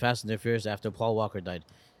interest in Fast and the Furious after Paul Walker died.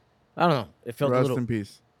 I don't know. It felt a Rest little. in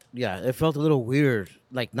peace. Yeah, it felt a little weird,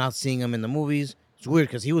 like not seeing him in the movies. It's weird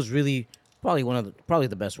because he was really probably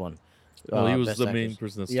the best one. Well, he was best the actors. main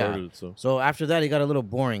person that Yeah. started it. So So after that, he got a little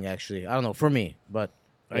boring. Actually, I don't know for me, but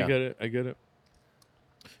I get it.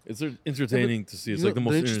 It's entertaining to see. It's like the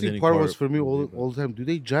most interesting entertaining part was for me of the all movie, the time. Do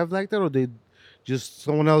they drive like that, or they just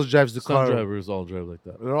someone else drives the but stunt car? drivers all drive like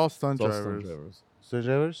that. They're all stunt It's all drivers. stunt drivers. Stunt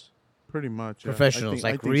drivers? Pretty much. Yeah. Professionals,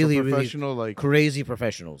 I like think so. really, really professional, like crazy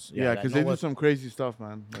professionals. yeah, that because know they do what- some crazy stuff,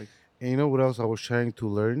 man. Like And you know what else I was trying to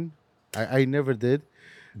learn? I never did.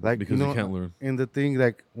 Like Because you you can't learn. in the thing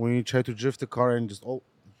like when you try to drift the car and just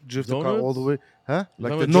drift the car all the way, Donuts? huh?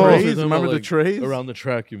 like Talking the about trays. you're talking Remember about, the like, trays? around the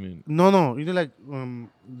track? You mean? No, you know like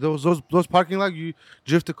those parking lot you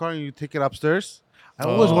drift the car and you take it upstairs. I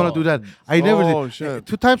always want to do that. I never Oh, did. shit.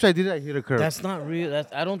 2 times I did it. I hit a curb. That's not real.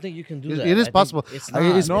 I don't think you can do It- that. it is I think possible. It's I-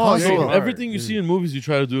 not. it's No, possible. no, hard. Everything you see in movies, you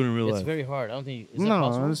try to do it in real It's life. very hard. I don't think. Is that no,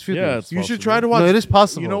 possible? it's 50. Yeah, it's You should possible. try to watch. No, it is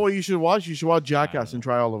possible. You know what you should watch? You should watch Jackass and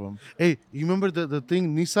try all of them. Hey, you remember the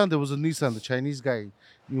thing Nissan? There was a Nissan, the Chinese guy.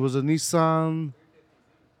 It was a Nissan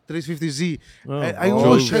 350Z. Oh, I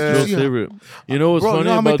always try to Joe's see how- favorite. You know what's Bro, you funny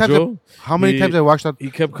know how many about times Joe? how many He- times I watched that? He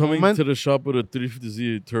kept coming moment? to the shop with a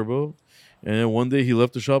 350Z turbo, and then one day he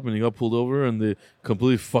left the shop and he got pulled over and they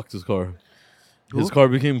completely fucked his car. His Who? car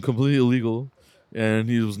became completely illegal, and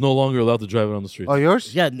he was no longer allowed to drive it on the street. Oh,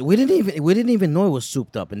 yours? Yeah, we didn't even know it was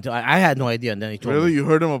souped up until I had no idea, and then he told Really, me. you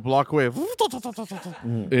heard him a block away.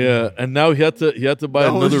 Yeah, and now he had to buy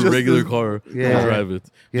That was another just regular his- car Yeah. to drive it.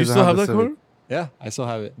 He Do you doesn't still have have the that car? Civic. Yeah, I still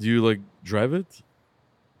have it. Do you like drive it?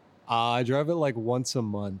 I drive it like once a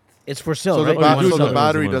month. It's for sale, So right? the, You wanna so sell the it?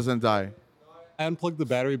 battery Once a doesn't die. I unplug the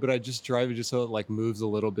battery, but I just drive it just so it like moves a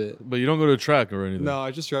little bit. But you don't go to a track or anything. No,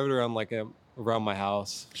 I just drive it around around my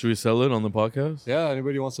house. Should we sell it on the podcast? Yeah,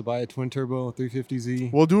 anybody wants to buy a twin turbo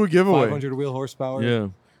 350Z, We'll do a giveaway. 500 wheel horsepower. Yeah.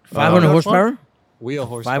 500 That's horsepower. Wheel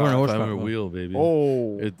horsepower. 500 horsepower. 500 wheel, baby.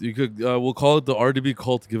 Oh, You could. We'll call it the RDB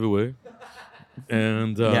cult giveaway,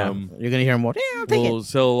 and Yeah, you're gonna hear more. Yeah, I'll take we'll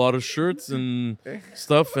sell a lot of shirts and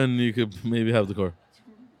stuff, and you could maybe have the car.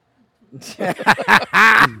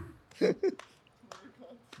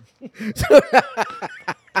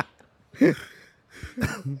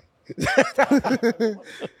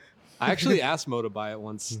 I actually asked Mo to buy it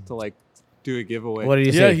once to like do a giveaway. it. What did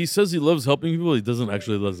he Yeah, say? he says he loves helping people. He doesn't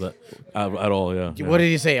actually love that at all. Yeah. What did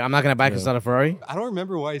he say? I'm not gonna buy because it's Yeah. not a Ferrari. I don't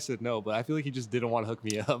remember why he said no, but I feel like he just didn't want to hook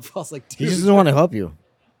me up. I was like, He dude. just doesn't want to help you.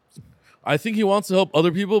 I think he wants to help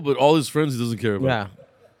other people, but all his friends he doesn't care about. Yeah,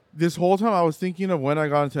 this whole time I was thinking of when I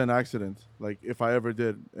got into an accident, like if I ever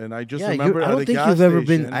did, and I just yeah. remember I at don't a think gas you've ever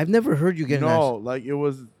been. station- I've never heard you get an no, accident. like it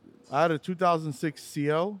was. I had a 2006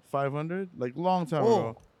 CL 500, like long time Oh.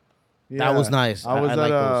 ago. That was nice. I was I at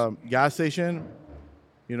like a gas station.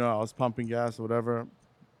 You know, I was pumping gas or whatever.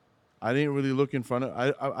 I didn't really look in front of.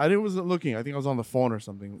 I didn't wasn't looking. I think I was on the phone or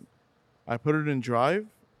something. I put it in drive,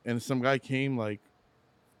 and some guy came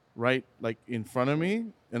right in front of me,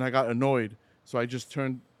 and I got annoyed. So I just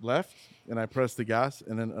turned left and I pressed the gas,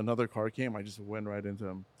 and then another car came. I just went right into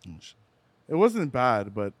him. It wasn't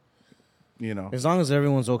bad, but you know, As long as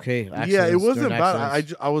everyone's okay. yeah, it accidents wasn't during bad.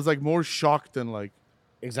 accidents. I was like more shocked than like.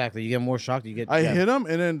 Exactly. You get more shocked. You get. I yeah. hit him,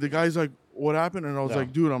 and then the guy's like, "What happened?" And I was Yeah.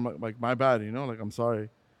 like, "Dude, I'm like my bad, you know, like I'm sorry."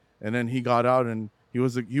 And then he got out, and he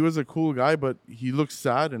was a cool guy, but he looked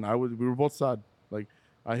sad, and we were both sad. Like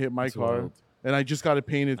I hit my That's car, wild. and I just got it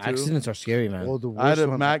painted too. Accidents are scary, man. Oh, the I had worst a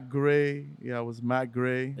one. matte gray. Yeah, it was matte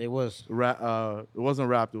gray. It was. It wasn't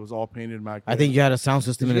wrapped. It was all painted matte gray. I think you had a sound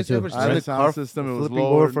system Did in you it guys too. ever I had see a the sound car system. It was flipping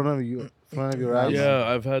over lowered. front of your eyes? Yeah,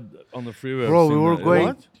 I've had on the freeway. I've Bro, we seen were that. going-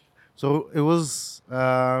 What? So it was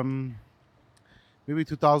maybe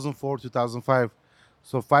 2004, 2005.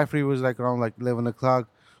 So 5-3 was like around like 11 o'clock.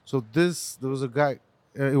 So there was a guy.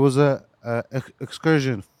 It was a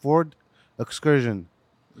excursion, Ford excursion.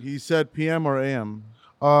 He said PM or AM.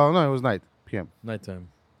 No, it was night, PM. Nighttime.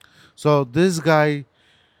 So this guy,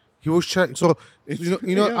 He was trying. So It's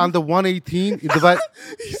you know, AM. on the 118, it divide.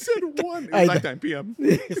 He said 1. It's I- nighttime PM.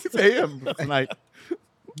 It's AM tonight.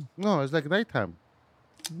 No, it's like nighttime.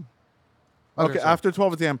 Okay, so- after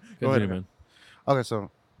 12 it's AM. Go Continue, ahead, man. Okay,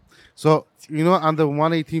 so you know, on the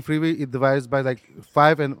 118 freeway, it divides by like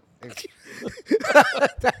 5 and.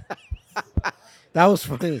 That was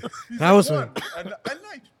funny. That was funny. At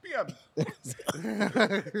night, PM.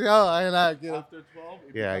 Yeah, I like it. After 12,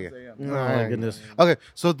 it Yeah, becomes yeah. AM. Oh my goodness. Okay,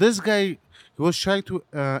 so this guy, he was trying to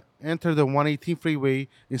enter the 118 freeway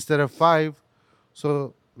instead of 5.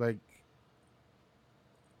 So like,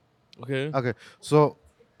 Okay. okay, so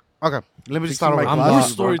okay, let me just Fixing start my over. I'm Worst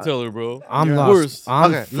lost. storyteller, bro. I'm Yeah. lost. Worst.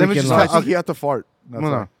 I'm Okay, let me freaking just I start- lost. think he had to fart. That's No,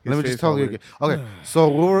 why. no. His Let me face just tell you already- again. Okay,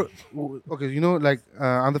 so okay. You know, like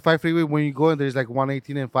on the 5 freeway, when you go and there's like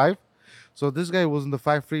 118 and 5. So this guy was in the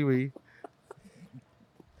 5 freeway.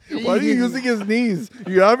 Why are you using his knees?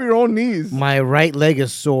 You have your own knees. My right leg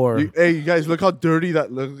is sore. Hey, you guys, look how dirty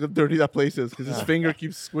that place is because his finger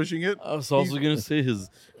keeps squishing it. I was also gonna say his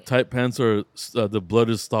tight pants are the blood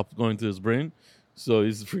has stopped going to his brain, so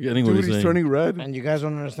he's forgetting what Dude, he's he's saying. turning red. And you guys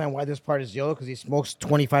don't understand why this part is yellow because he smokes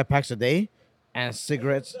 25 packs a day and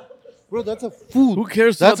cigarettes. Bro, that's a food. Who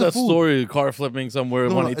cares That's about a that food. story? Car flipping somewhere,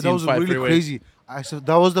 No, 118 that was 5 really freeway. crazy. I said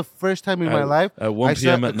that was the first time in my At- life at 1 I saw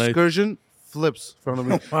p.m. at night. excursion flips from the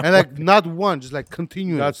movie. And like not one, just like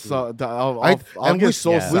continuous. That's I'll Right? I'll get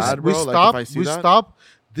so sad, bro. We like, if stopped. I see We that. stopped.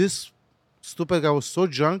 This stupid guy was so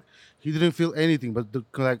drunk, he didn't feel anything. But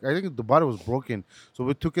like I think the body was broken. So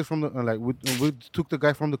we took it from the we took the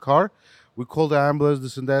guy from the car. We called the ambulance,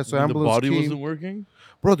 this and that. So And the ambulance body came. wasn't working.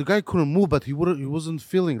 Bro, the guy couldn't move, but he wasn't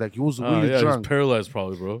feeling like he was really Yeah, he was drunk. paralyzed,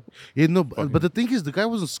 probably, bro. Yeah, no, but the thing is, the guy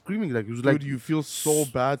wasn't screaming like he was like, Dude, you feel so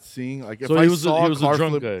bad seeing like if So I he was saw he was car a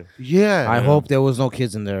drunk flip, guy. yeah. I hope there was no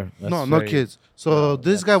kids in there. That's No, no very- kids. So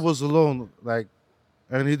this guy was alone, like,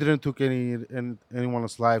 and he didn't took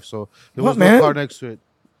anyone's life. So there What, was no man? car next to it.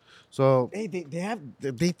 So Hey,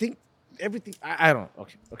 they think everything. I don't.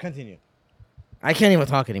 Okay, continue. I can't even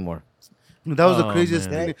talk anymore. that was the Oh, craziest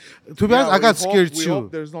man. thing. To be honest, I got scared we too.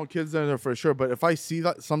 hope there's no kids in there for sure. But if I see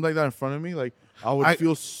that something like that in front of me, like I would I-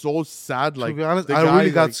 feel so sad. Like to be honest, the I guy, really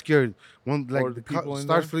got like, scared when or like the the car people in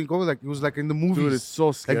starts there. flipping going like it was like in the movies. Dude, it's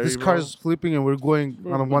so scary. like this car bro. is flipping and we're going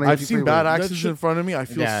on a 180 I've seen bad freeway. accidents in front of me. I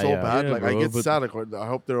feel Yeah, so yeah. bad. Yeah, like I bro, get but- sad. Like I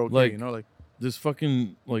hope they're okay. Like- you know, like This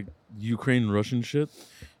fucking like Ukraine Russian shit.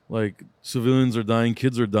 Like civilians are dying,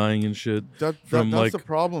 kids are dying and shit. that's From, like, like, the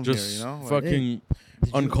problem Just here. You know, like, fucking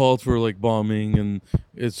uncalled for like bombing, and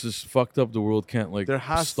it's just fucked up. The world can't like There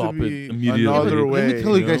has to stop be it immediately. another way. Let me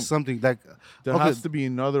tell you you guys know? something. Like there okay, has to be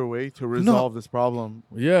another way to resolve this problem.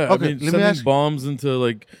 Yeah, Okay, I mean, let me sending ask you- bombs into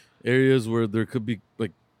like areas where there could be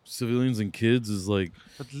like civilians and kids is like,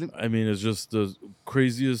 but let- I mean, it's just the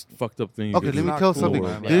craziest fucked up thing. You Okay, could let do. me not tell cool, something.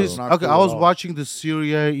 man. There is It's not okay. cool I at was all. watching the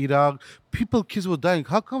Syria, Iraq. People, kids were dying.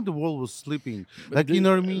 How come the world was sleeping? Like you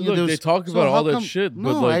know what I mean? Look, There they was- talk so about how all that come- shit,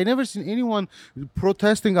 but No, like, I never seen anyone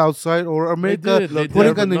protesting outside or America did, they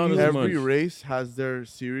putting did, on the but not news. as Every much. race has their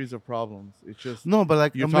series of problems. It's just No, but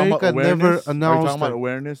like you're talking about America never awareness. Are you announced. talking about like,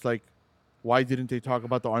 awareness? Like, why didn't they talk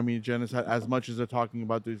about the Armenian genocide as much as they're talking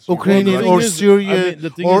about this Ukrainian Well, the or thing is- Syria I mean, the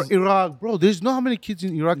thing or is- Iraq, bro. There's know how many kids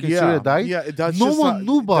in Iraq and Syria died. Yeah, that's No just one not-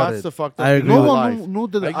 knew about that's it. the fucked up. I thing agree No about with- one life. knew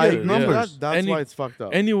the I get it, yeah. numbers. That's Any- why it's fucked up.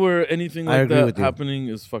 Anywhere, anything I like agree that with you. happening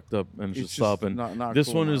is fucked up and should It's just stop. And not this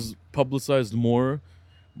cool, one man. is publicized more,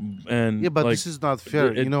 and Yeah, but like, this is not fair.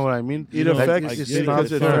 it- you know what I mean? It you know, affects- I it's get it, not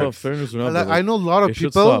it's it not fair. about fairness or not. Like, but, I know a lot of it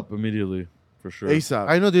should people. stop immediately for sure. ASAP.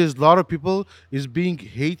 I know there's a lot of people is being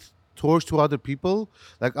hate towards to other people,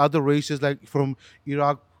 like other races, like from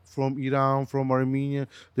Iraq, from Iran, from Armenia.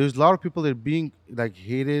 There's a lot of people that are being like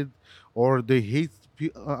hated, or they hate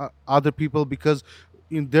other people because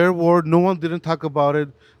in their world, no one didn't talk about it,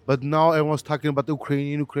 but now everyone's talking about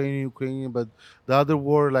Ukrainian. But the other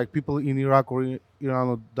war, like people in Iraq or Iran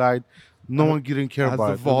who died, no one didn't care as about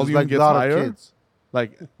the it. There's, volume like gets lot of higher? kids.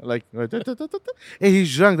 like Hey,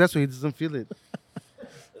 he's drunk. That's why he doesn't feel it.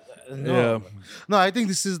 Yeah. No, I think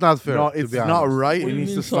this is not fair. no, to it's be not honest. right. What It do you needs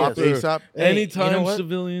mean to it's stop not fair? ASAP. Hey, Anytime you know what?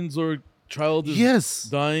 civilians or child is Yes.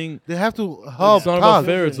 dying, They have to help it's not talk, about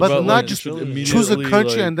fair. It's but about not like, just should choose a immediately,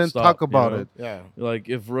 country like, and then stop, talk you about know? it. Yeah. Like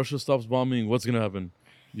if Russia stops bombing, what's gonna happen?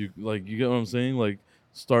 You get what I'm saying? Like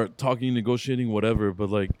start talking, negotiating, whatever. But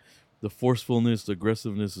like the forcefulness, the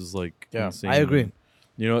aggressiveness is like Yeah, insane. I agree.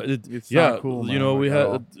 You know, It's yeah. not cool, you man, know, like, we at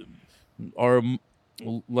had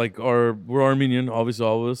we're Armenian, obviously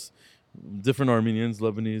all of us, different Armenians,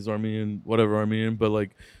 Lebanese, Armenian, whatever Armenian. But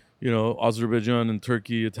like, you know, Azerbaijan and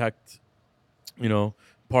Turkey attacked, you know,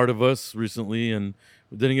 part of us recently, and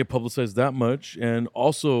it didn't get publicized that much, and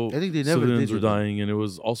also I think they never civilians did were it. dying, and it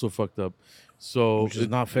was also fucked up. So Which is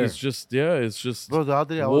not fair. It's just it's just Bro, the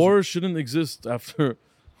other day I was war shouldn't exist after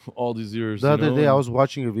all these years. The you other know? day, I And was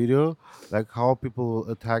watching a video, like how people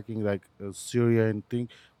attacking like Syria and thing.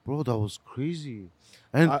 Bro, that was crazy.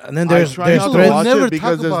 And And then I there's try there's not to threats- watch Never it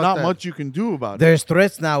because talk there's about not that. much you can do about it. there's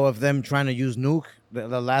threats now of them trying to use nuke.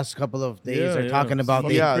 The last couple of days Yeah, they're yeah. talking about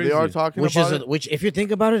Fucking Yeah, they are crazy. talking which about is it. which if you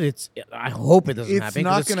think about it, it's I hope it doesn't It's happen.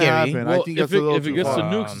 'cause not it's gonna scary. happen. I well, think if that's a little if it too gets to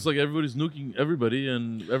far. nukes, it's like everybody's nuking everybody,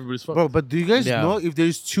 and everybody's fucked. bro, but do you guys Yeah. know if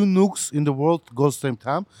there's 2 nukes in the world goes same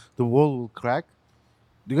time, the world will crack?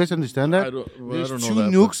 Do you guys understand that? I don't There's know 2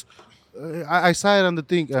 that, but- nukes. I saw it on the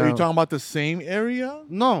thing. Are you talking about the same area?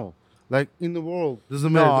 No, like in the world.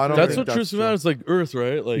 Doesn't No, matter. I don't That's think what that's truth true. matters. Like Earth,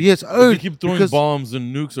 right? Like Yes, if Earth, you keep throwing because- bombs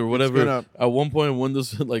and nukes or whatever. gonna- At one point, when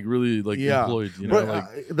does it like really like Yeah. deployed? You know, Bro,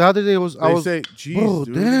 like the other day was I They was say, "Geez, bro,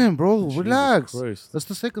 dude." damn, bro, Jesus relax. Christ. That's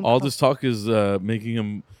the second. all time. this talk is making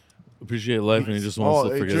him appreciate life, and he just wants Oh,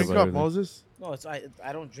 to hey, forget drink about up, everything. Moses. No, it's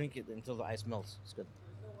I don't drink it until the ice melts. It's good.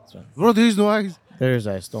 It's fine. Bro, there is no ice. There is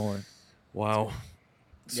ice. Don't worry. Wow.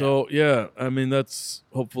 So yeah, I mean that's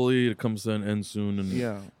hopefully it comes to an end soon, and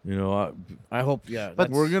Yeah, you know, I hope. Yeah. But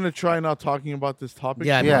we're gonna try not talking about this topic.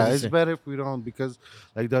 Yeah, Yeah, no, it's it's- better if we don't because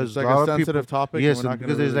like there's It's like a lot a of people. sensitive topic. Yes, and we're not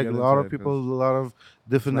because gonna there's really like a get lot into of it 'cause people, a lot of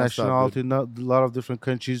different It's not that nationality, not a lot of different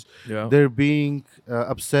countries. yeah. They're being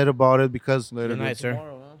upset about it because Later, Good night, dude. sir.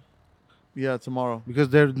 Yeah, tomorrow.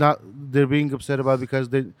 they're being upset about it because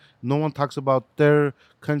no one talks about their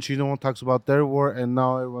country, no one talks about their war, and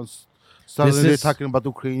now everyone's suddenly they're is- talking about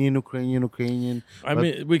Ukrainian. I But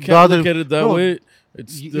mean, we the can't other- look at it that bro, way.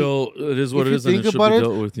 It's y- still it is what if it you is, and it think should about be it,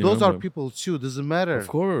 dealt with. You those know, are but- people too. Doesn't matter. Of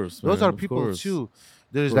course, Those man, are of people course. too.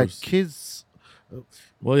 There's Of like course. kids.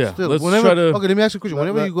 Well, yeah. Still, Let's whenever, try to. okay, let me ask you a question. Let-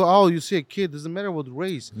 Whenever let- you go out, you see a kid. Doesn't matter what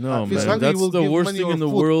race. No, If it's man. hungry, you That's will the give worst money thing or in the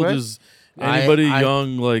food, world right? is anybody I-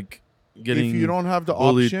 young like getting. If you don't have the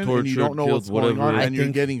bullied, option and you tortured, don't know killed, what's going whatever. on I and you're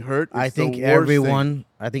think- getting hurt, I it's the think worst everyone.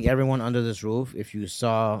 I think everyone under this roof. If you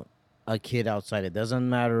saw a kid outside, it doesn't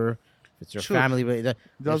matter if it's your True. family, but if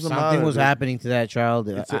Doesn't something matter, was dude. happening to that child,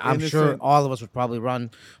 It's a I'm sure innocent- all of us would probably run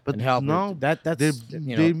But and help. now That's they're you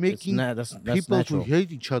know, they're it's making that's people natural. to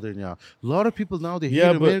hate each other now. A lot of people now they Yeah,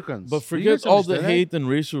 hate Americans. but Do you forget guys all the understand that? hate and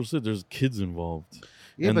racial shit. There's kids involved.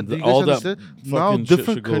 Yeah, and but do you all guys that understand? Now fucking shit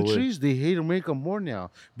different should go away. countries they hate America more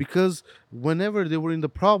now because whenever they were in the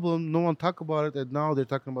problem, no one talk about it, and now they're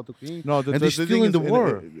talking about the Ukraine. No, And they're thing still in is, the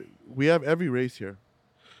war. we have every race here.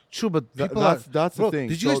 True, but Th- people that's- are. that's the Bro, thing.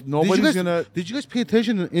 Did you So guys, nobody's did you guys, gonna- Did you guys pay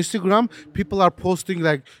attention on Instagram? People are posting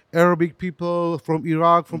like Arabic people from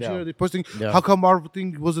Iraq, from Yeah. Syria. They're posting. Yeah. How come our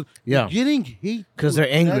thing wasn't? Yeah. Getting hate Because to they're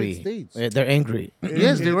the United angry. States. They're angry.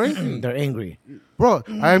 Yes, they're angry. They're angry. Bro,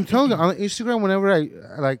 I'm telling you, on Instagram, whenever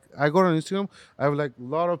I go on Instagram, I have like a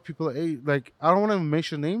lot of people. Like I don't want to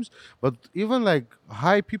mention names, but even like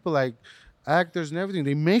high people, like actors and everything,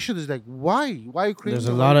 they mention this. Like, why Ukraine? There's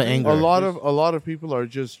a lot of anger. A lot of people are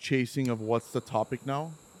just chasing of what's the topic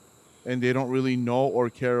now, and they don't really know or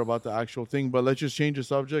care about the actual thing. But let's just change the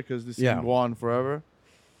subject because this Yeah. can go on forever,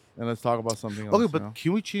 and let's talk about something else. Okay, you but know?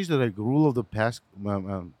 can we change the like rule of the past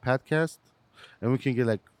podcast, and we can get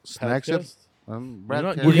like snacks? Podcast? We not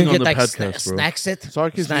broadcast? eating can on get the like podcast, bro. snacks it.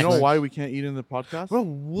 Sarkis, you Snacks. know why we can't eat in the podcast? Bro,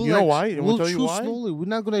 we'll You know like, why? And we'll We'll tell you chew why? slowly. We're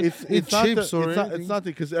not gonna it's eat not chips or it's not, anything. it's not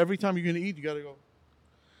because every time you're gonna eat, you gotta go.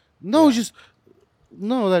 No, Yeah. just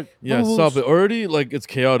no. Like Yeah, we'll- stop it. Already, like it's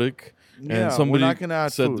chaotic, Yeah, and we're somebody not gonna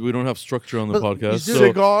add said food. we don't have structure on the But podcast, is there- so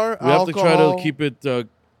Cigar, we have to try alcohol. to keep it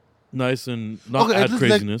nice and not Okay, add at least,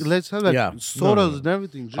 craziness. Like, let's have like Yeah. sodas No. and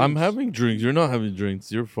everything. I'm drinks. having drinks. You're not having drinks.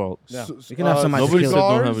 Your fault. Yeah. S- You can have some ice Nobody cream. said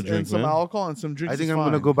don't have a cigars drink, and some man. alcohol and some drinks. I think is I'm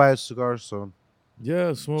gonna fine. go buy a cigar soon,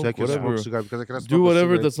 Yeah, smoke so I can whatever. smoke cigar because I cannot Do smoke a whatever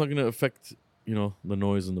cigarette. that's not going to affect the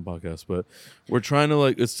noise in the podcast. But we're trying to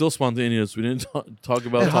it's still spontaneous. We didn't talk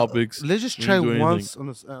about Hey, how- topics. Let's just We try didn't do anything.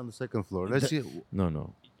 once on the second floor. Let's see.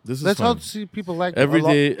 No. This is Let's fine. how to see people like Every a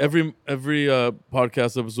lot- day, every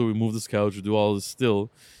podcast episode, we move this couch, we do all this still,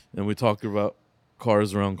 and we talk about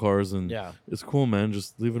cars around cars, and Yeah. it's cool, man.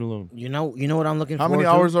 Just leave it alone. You know what I'm looking for. How many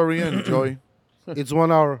hours are we in, Joey? It's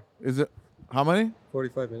 1 hour. Is it how many?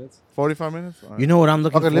 45 minutes. 45 minutes. All right. You know what I'm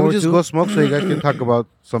looking Okay, forward let me just to? go smoke so you guys can talk about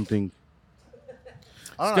something.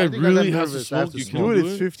 I don't know, This I guy think I got really has to nervous. I have smoke. You smoke. can't Dude,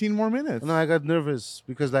 do it's it? 15 more minutes. No, I got nervous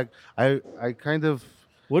because like I kind of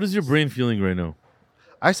What is your brain feeling right now?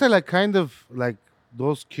 I said like kind of like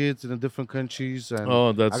those kids in the different countries and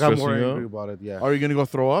Oh, that's I got more stressing you angry out? about it. Yeah. Are you gonna go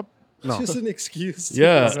throw up? No. Just an excuse. to-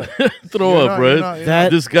 Yeah, throw You're up, not- right? you're not- you're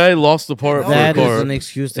That- This guy lost the part for a That is car, an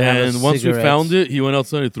excuse to have a and once we cigarette. found it, he went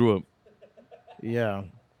outside and threw up. Yeah.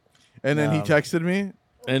 And then he Yeah. texted me.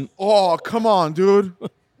 And Oh, come on, dude.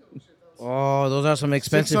 Oh, those are some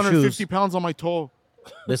expensive 650 shoes. pounds on my toe.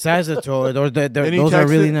 Besides the toe, And he those are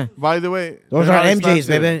really texted- nice. By the way, Those they're are not MJs,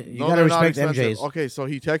 expensive. baby. You gotta they're not respect expensive. MJs. Okay, so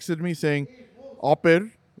he texted me saying,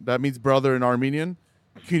 Oper, that means brother in Armenian,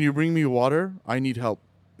 can you bring me water? I need help.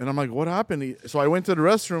 And I'm like, what happened? So I went to the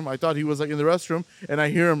restroom. I thought he was like in the restroom, and I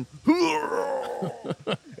hear him,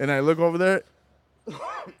 and I look over there,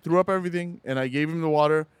 threw up everything, and I gave him the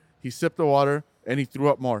water. He sipped the water, and he threw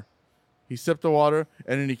up more. He sipped the water,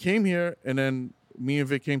 and then he came here, and then me and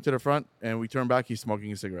Vic came to the front, and we turned back. He's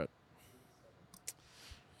smoking a cigarette.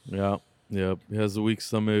 yeah, he has a weak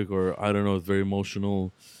stomach, or I don't know, it's very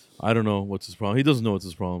emotional. I don't know what's his problem. He doesn't know what's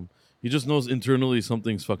his problem. He just knows internally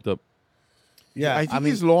something's fucked up. Yeah, I think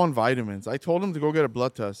he's low on vitamins. I told him to go get a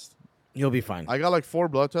blood test. You'll be fine. I got like 4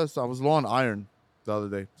 blood tests. I was low on iron the other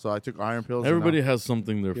day, so I took iron pills. and Everybody now- has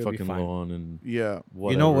something they're You'll be fucking fine. low on, and yeah.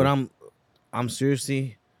 whatever. You know what? I'm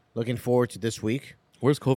seriously looking forward to this week.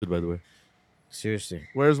 Where's COVID, by the way? Seriously,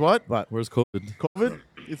 Where's what? but Where's COVID? COVID?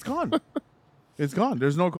 It's gone. It's gone.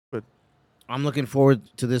 There's no COVID. I'm looking forward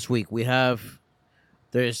to this week.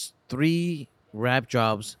 There's 3 rap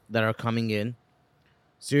jobs that are coming in.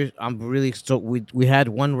 I'm really stoked. We had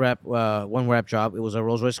one rap job. It was a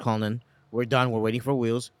Rolls Royce Cullinan. We're done. We're waiting for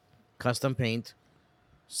wheels, custom paint,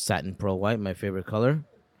 satin pearl white, my favorite color.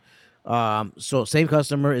 So same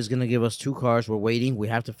customer is gonna give us 2 cars. We're waiting. We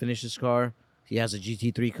have to finish this car. He has a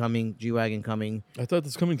GT3 coming, G-Wagon coming. I thought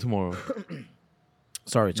it's coming tomorrow.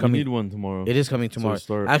 Sorry, it's We coming. need one tomorrow. It is coming tomorrow.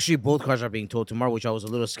 start. Actually, both cars are being towed tomorrow, which I was a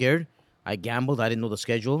little scared. I gambled. I didn't know the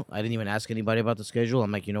schedule. I didn't even ask anybody about the schedule.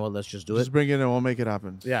 I'm like, you know what? Let's just do it. Just bring it in. We'll make it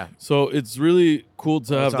happen. Yeah. So it's really cool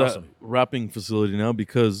to have That's that awesome. wrapping facility now,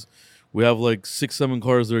 because we have like 6-7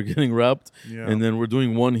 cars that are getting wrapped, Yeah. and then we're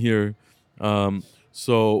doing one here.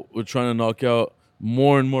 So we're trying to knock out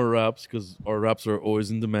more and more wraps, because our wraps are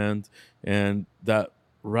always in demand. And that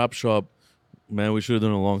wrap shop, man, we should have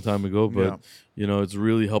done it a long time ago, but Yeah. you know, it's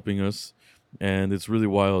really helping us, and it's really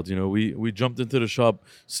wild. You know, we jumped into the shop,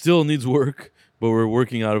 still needs work, but we're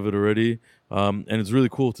working out of it already. And it's really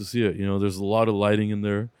cool to see it. You know, there's a lot of lighting in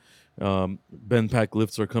there. Bend pack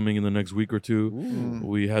lifts are coming in the next week or two.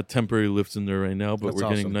 We had temporary lifts in there right now, but That's we're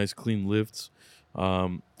getting awesome. nice clean lifts.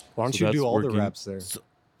 Why don't So you do that's all working. the reps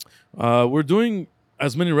there? We're doing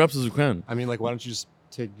as many reps as we can, I mean, like, why don't you just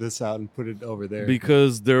take this out and put it over there?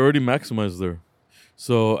 because they're already maximized there.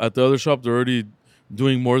 So at the other shop, they're already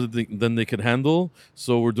doing more than they could handle.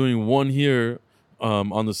 So we're doing one here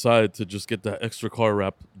on the side to just get that extra car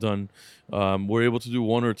wrap done. We're able to do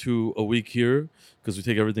 1 or 2 a week here, because we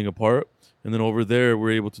take everything apart. And then over there,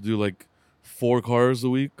 we're able to do like 4 cars a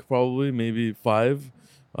week, probably, maybe 5.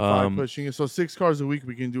 5 pushing it. So 6 cars a week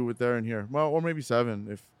we can do with there and here. Well, or maybe 7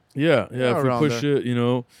 if. Yeah, Yeah, if we around push it, you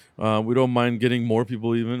know, we don't mind getting more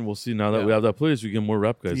people even. We'll see now that we Yeah. have that place, we get more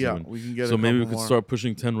rap guys Yeah, even. we can get. So a maybe we couple could more. start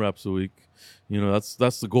pushing 10 raps a week. You know,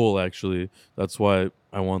 that's the goal, actually. That's why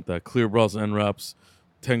I want that. Clear bras and wraps,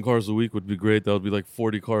 10 cars a week would be great. That would be like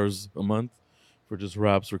 40 cars a month for just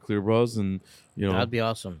wraps or clear bras. And, you know, That'd be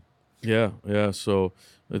awesome. yeah. So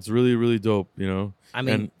it's really, really dope, you know. I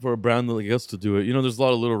mean, And for a brand that gets to do it, you know, there's a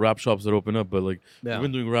lot of little wrap shops that open up, but like yeah. we've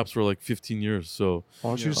been doing wraps for like 15 years. So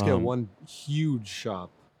Why don't you Yeah. just get Um, one huge shop?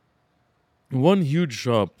 One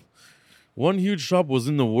huge shop was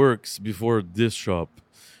in the works before this shop.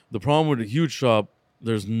 The problem with a huge shop,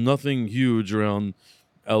 there's nothing huge around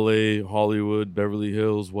LA, Hollywood, Beverly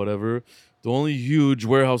Hills, whatever. The only huge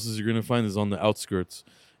warehouses you're going to find is on the outskirts,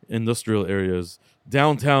 industrial areas.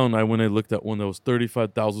 Downtown, when I looked at one that was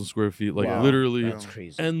 35,000 square feet, like Wow. literally That's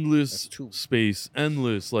crazy. endless That's too- space,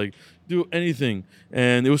 endless, like do anything.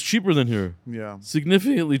 And it was cheaper than here. Yeah.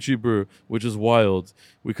 Significantly cheaper, which is wild.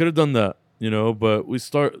 We could have done that, you know, but we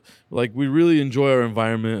really enjoy our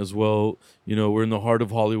environment as well. You know, we're in the heart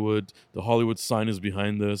of Hollywood. The Hollywood sign is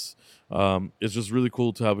behind us. It's just really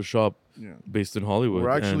cool to have a shop Yeah. based in Hollywood. We're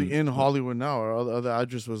actually And, in Hollywood now. Our other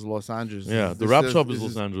address was Los Angeles. Yeah, the This rap says- shop this is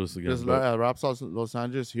Los Angeles again. This but rap shop is Los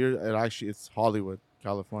Angeles. Here, it's Hollywood,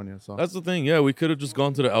 California. So that's the thing. Yeah, we could have just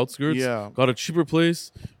gone to the outskirts. Yeah. Got a cheaper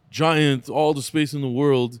place, giant, all the space in the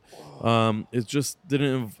world. It just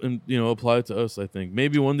didn't, apply to us. I think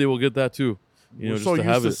maybe one day we'll get that too. You know, we're just so to used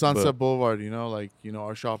have to it, Sunset but- Boulevard. You know, like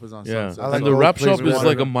our shop is on Yeah, Sunset. I like and the the old rap place shop we is wanted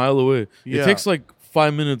like to- a mile away. Yeah. It takes like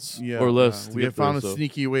 5 minutes Yeah, or less. yeah. To We get have found there, a so.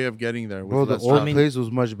 sneaky way of getting there. Bro, with the less old traffic. place was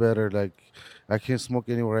much better. Like, I can smoke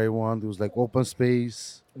anywhere I want. It was like open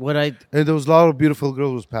space, What I and there was a lot of beautiful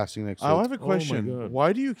girls passing next to I it. have a my question. God.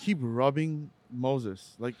 Why do you keep rubbing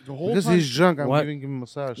Moses like the whole Because time? he's drunk, I'm What? giving him a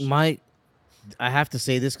massage. I have to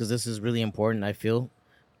say this because this is really important. I feel,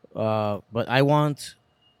 but I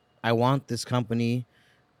want this company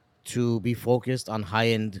to be focused on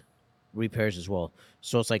high-end repairs as well.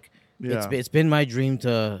 So it's like Yeah. it's been my dream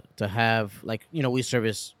to have, like, we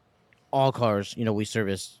service all cars. We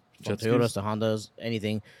service from Jet Toyotas skis? to Hondas,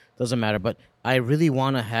 anything, doesn't matter. But I really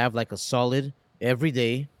want to have like a solid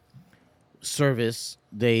everyday service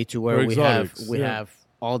day to where For we exotics, have yeah. have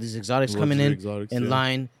all these exotics coming Luxury in exotics, in yeah.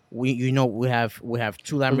 line. We have two we don't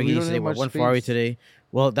Lamborghinis have today, much one Ferrari space. today.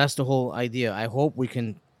 Well, that's the whole idea. I hope we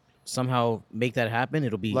can somehow make that happen.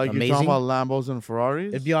 It'll be Like you're amazing. talking about Lambos and Ferraris?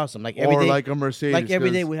 It'd be awesome. Like every or day, like a Mercedes. like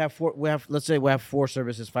every day 'cause- let's say we have 4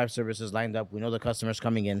 services, 5 services lined up. We know the customers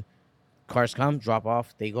coming in. Cars come, drop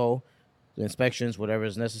off, they go. The inspections, whatever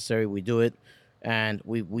is necessary, we do it, and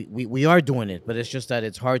we are doing it. But it's just that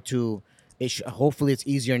it's hard to. Hopefully, it's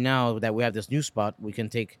easier now that we have this new spot. We can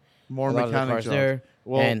take more a lot of the mechanic cars jobs. there,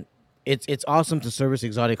 Well, and it's awesome to service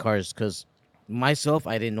exotic cars because myself,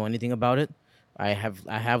 I didn't know anything about it. I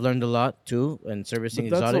have learned a lot too in servicing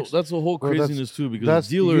But exotics. that's the whole Well, that's- craziness too, because That's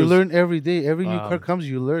dealers. you learn every day. Every new Wow. car comes,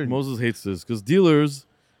 you learn. Moses hates this because dealers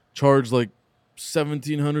charge like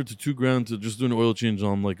 $1,700 to $2,000 to just do an oil change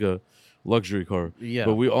on like a luxury car. Yeah.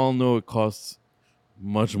 But we all know it costs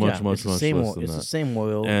much Yeah, much it's much the less same than oil, it's the that. same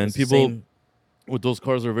oil, And it's the people- same- With those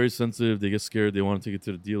cars are very sensitive. They get scared. They want to take it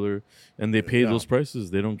to the dealer, and they pay Yeah. those prices.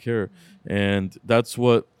 They don't care, and that's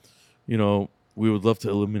what we would love to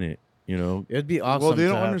eliminate. It'd be awesome. well, they to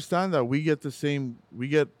don't have- understand that we get the same. We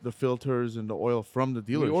get the filters and the oil from the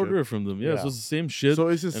We dealership. order it from them. Yeah, Yeah. so it's the same shit. So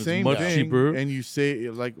it's the and same much thing, cheaper. and you say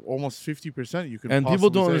like almost 50%. You can And people possibly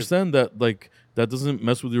don't save. understand that that doesn't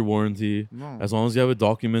mess with your warranty. No. As long as you have it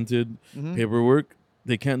documented Mhm. paperwork,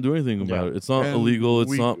 they can't do anything about Yeah. it. It's not And illegal. It's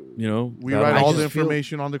we- not We that write I all much. the just feel-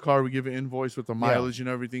 information on the car. We give an invoice with the mileage and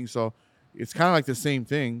everything. So it's kind of like the same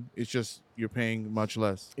thing. It's just you're paying much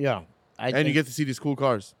less, Yeah, and you think get to see these cool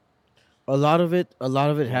cars. a lot of it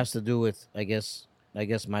has to do with I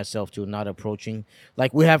guess myself too, not approaching.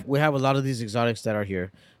 Like we have a lot of these exotics that are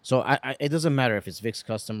here. So it doesn't matter if it's Vic's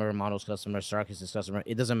customer, Mono's customer, Sarkis' customer.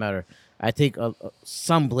 It doesn't matter. I take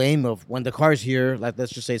some blame of when the car's here. Like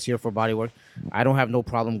let's just say it's here for bodywork. I don't have no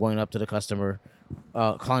problem going up to the customer,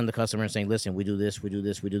 calling the customer and saying, "Listen, we do this, we do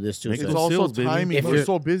this, we do this too." Make So It's those also sales, baby. timing. If We're you're-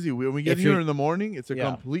 so busy. When we get if here you're- in the morning, it's a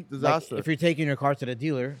Yeah. complete like, disaster. if you're taking your car to the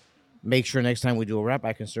dealer, make sure next time we do a wrap,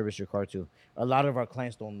 I can service your car too. A lot of our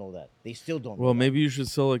clients don't know that. They still don't. Well, know maybe you should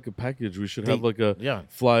sell like a package. We should They- have like a Yeah.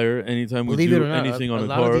 flyer anytime we Believe it do or not, anything a on a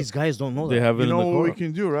lot car. of these guys don't know They that. have it you in know the what car. we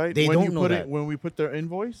can do, right? They when don't you know put that. it when we put their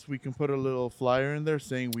invoice, we can put a little flyer in there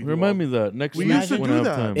saying we Remind do me of that next We week used to when do I have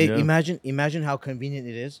that. time. Hey, yeah. imagine how convenient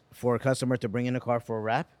it is for a customer to bring in a car for a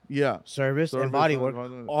wrap, Yeah. service, and Service body and work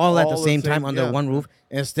body- all at the all same time under yeah. one roof,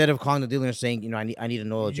 instead of calling the dealer and saying, I need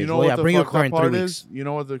an oil change. You know Well, what yeah, the bring your fucked car up in 3 part weeks. is? You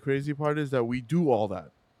know what the crazy part is? That we do all that.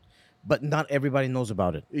 But not everybody knows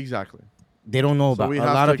about it. Exactly. They don't know So about we a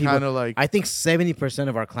have lot to of people. kinda like- I think 70%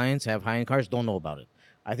 of our clients have high-end cars don't know about it.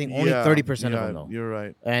 I think only Yeah, 30% yeah, of them know. You're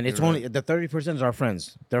right. And it's You're only right. the 30% is our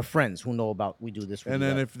friends. They're friends who know about we do this. We And do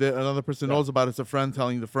then that. if another person Yeah. knows about it, it's a friend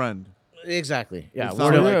telling the friend. Exactly, yeah, It's we're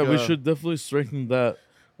not So the- like, we uh, should definitely strengthen that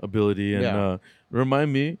ability and Yeah.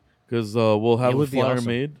 remind me because we'll have It a would be flyer awesome.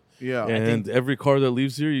 made, Yeah. and every car that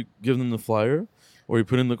leaves here, you give them the flyer, or you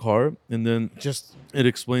put in the car, and then just it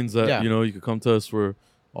explains that Yeah. you could come to us for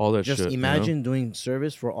all that just shit. imagine doing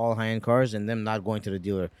service for all high-end cars and them not going to the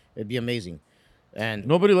dealer. It'd be amazing. And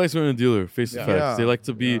Nobody likes going to a dealer face to Yeah. face. Yeah. They like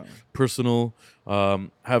to be Yeah. personal.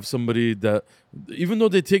 Have somebody that, even though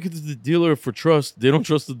they take it to the dealer for trust, they don't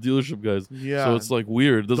trust the dealership guys. Yeah. So it's like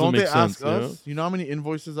weird. It doesn't Don't make they sense. ask us? You know how many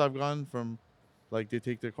invoices I've gotten from, like they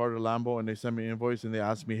take their car to Lambo and they send me an invoice and they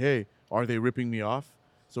ask me, "Hey, are they ripping me off?"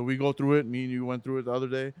 So we go through it. Me and you went through it the other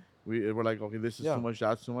day. We're like, okay, this is Yeah. too much,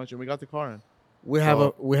 that's too much, and we got the car in. we have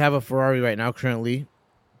So- a Ferrari right now currently.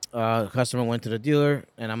 Customer went to the dealer,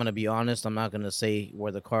 and I'm gonna be honest. I'm not gonna say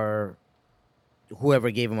where the car, whoever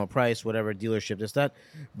gave him a price, whatever dealership, this that,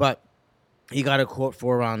 but he got a quote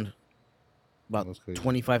for around about That's crazy.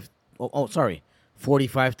 25. Sorry,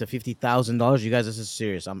 $45,000 to $50,000. You guys, this is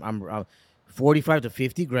serious. I'm 45 to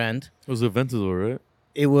 50 grand. It was a Ventador, right?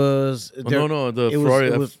 It was Oh, no, the it was, Ferrari.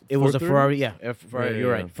 it was a F430? Ferrari. Yeah, Ferrari. Yeah,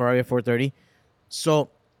 You're yeah. right. Ferrari F430. So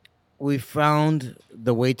we found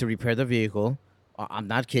the way to repair the vehicle. I'm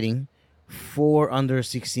not kidding. For under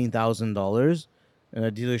 $16,000, and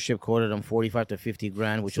the dealership quoted him 45 to 50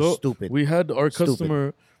 grand, which is stupid. We had our Stupid.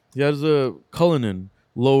 customer. He has a Cullinan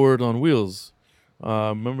lowered on wheels.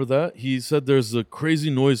 Remember that? He said there's a crazy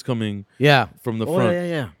noise coming yeah. from the Oh, front.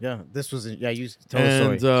 yeah. This was You tell the story.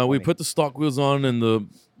 And It's we funny. put the stock wheels on, and the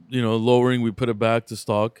lowering, we put it back to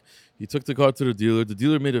stock. He took the car to the dealer. The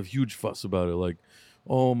dealer made a huge fuss about it. Like,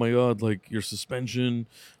 "Oh my god, like your suspension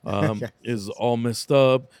is all messed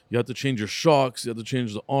up. You have to change your shocks. You have to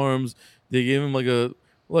change the arms." They gave him like a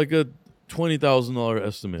 $20,000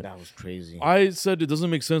 estimate. That was crazy. I said it doesn't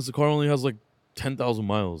make sense. The car only has like 10,000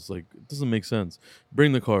 miles. Like it doesn't make sense.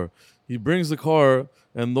 Bring the car. He brings the car,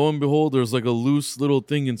 and lo and behold, there's like a loose little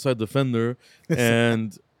thing inside the fender,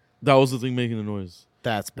 and that was the thing making the noise.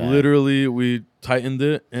 That's bad. Literally, we tightened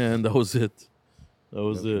it, and that was it. That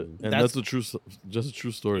was it. And That's- that's a true, just a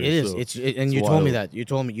true story. It is. So, And you told me wild. that. You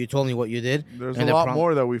told me what you did. There's and a the lot prom-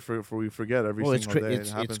 more that we forget every Oh, it's single day. it's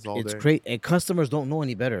It happens all it's day. great. And customers don't know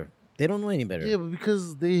any better. They don't know any better. Yeah, but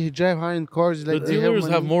because they drive high in cars, The like they dealers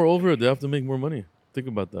have money. more overhead. They have to make more money. Think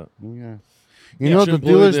about that. Yeah. The You know, extra the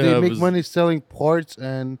employee dealers they they have make is- money selling parts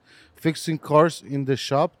and fixing cars in the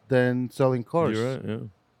shop than selling cars. You're right. Yeah.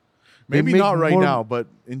 They Maybe make not right more- now, but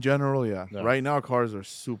in general, yeah. No. Right now, cars are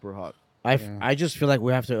super hot. Yeah. I just feel like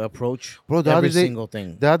we have to approach Bro, the every other day- single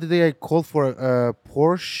thing. The other day I called for a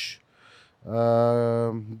Porsche,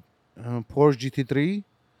 Porsche GT3.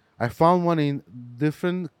 I found one in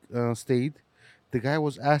different state. The guy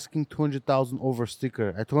was asking 200,000 over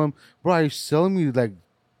sticker. I told him, bro, are you selling me like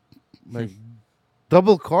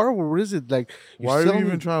double car? Or what is it? Like, Why are you selling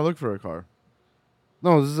even me- trying to look for a car?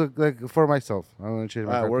 No, this is like for myself. I want to change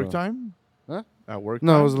my car At work to- time? Huh? At work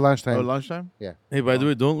No, time? it was lunchtime. Oh, lunchtime? Hey, by the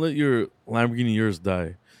way, don't let your Lamborghini Urus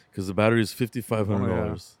die because the battery is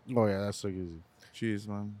 $5,500. Oh yeah, that's so easy. Jeez,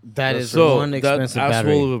 man. That is So one that expensive asshole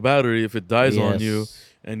battery. of a battery, if it dies on you, Yes.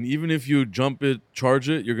 and even if you jump it, charge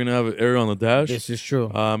it, you're gonna have an error on the dash. This is true.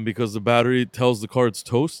 Because the battery tells the car it's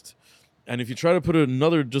toast. And if you try to put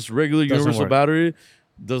another just regular Doesn't universal work. battery,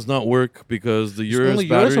 does not work because the Urus only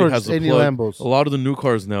Urus battery or has a any plug. Lambos? A lot of the new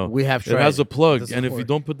cars now, We have it has tried. a plug, Doesn't and if you work.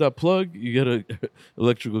 don't put that plug, you get a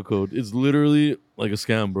electrical code. It's literally like a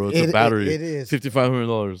scam, bro. It's It- a battery. it is.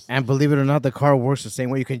 $5,500. And believe it or not, the car works the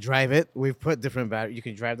same way. You can drive it. We've put different batteries. You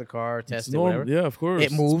can drive the car, test it, whatever. Yeah, of course.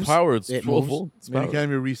 It moves. It's power. It's It 12 moves. volt. It's And you power.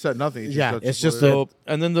 can't even reset nothing. Yeah, that's it's just what it a- is. So,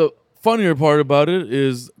 and then the funnier part about it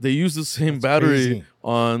is they use the same That's battery crazy.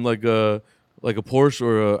 on like a Porsche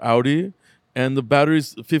or a Audi, and the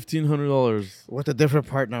battery's $1,500. With a different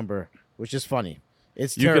part number, which is funny.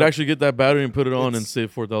 It's You terrible. could actually get that battery and put it on and It's-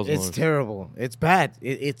 save $4,000. It's terrible. It's bad.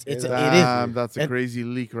 It is. Damn, that's a And crazy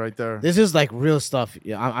leak right there. This is like real stuff.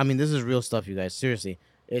 Yeah, I mean, this is real stuff, you guys. Seriously,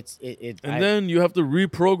 And then you have to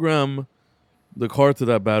reprogram the car to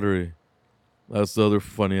that battery. That's the other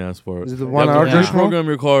funny ass part. Is it the You one have to hour reprogram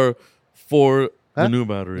your car for Huh? the new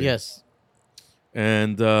battery. yes,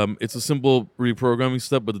 And it's a simple reprogramming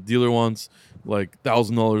step, but the dealer wants like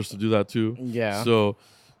 $1,000 to do that too. yeah. So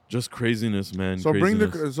just craziness, man. So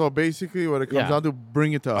craziness. so basically what it comes Yeah. down to,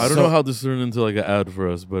 bring it to us. I don't So- know how this turned into like an ad for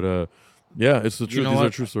us, but yeah, it's the You truth. know These are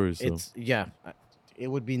what? true stories. So. It's yeah. It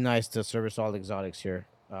would be nice to service all exotics here,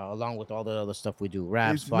 along with all the other stuff we do.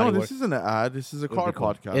 Wraps, No, body work. this isn't an ad. This is a Would car be cool.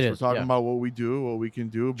 podcast. It We're is, talking yeah. about what we do, what we can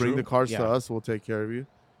do. Bring True. the cars Yeah. to us. We'll take care of you.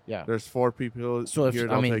 Yeah, There's 4 people So if- here I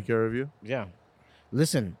that'll mean- take care of you. yeah.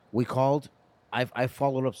 Listen, we called. I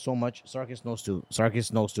followed up so much. Sarkis knows too.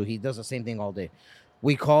 Sarkis knows too. He does the same thing all day.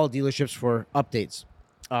 We call dealerships for updates.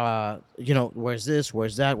 Where's this?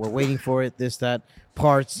 Where's that? We're waiting for it. This, that,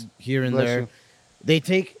 parts here and Bless there. you.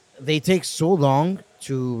 They take so long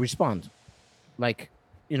to respond. Like,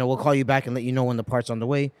 we'll call you back and let you know when the part's on the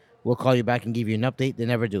way. We'll call you back and give you an update. They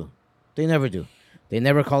never do. They never do. They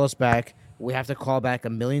never call us back. We have to call back a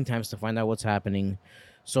million times to find out what's happening.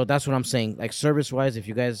 So that's what I'm saying. Like, service-wise, if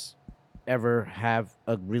you guys ever have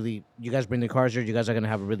you guys bring the cars here, you guys are going to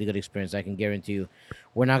have a really good experience. I can guarantee you.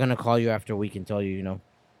 We're not going to call you after a week and tell you,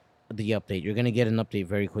 the update. You're going to get an update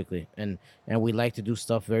very quickly. And we like to do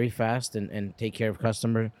stuff very fast and take care of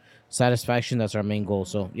customer satisfaction. That's our main goal.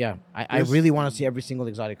 So, yeah, I Yes. really want to see every single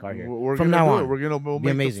exotic car here. We're From gonna now do it. on. We'll Be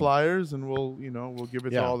make amazing. the flyers and we'll give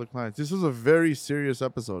it Yeah. to all the clients. This was a very serious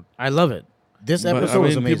episode. I love it. This But, episode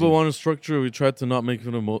was amazing. people want a structure. We tried to not make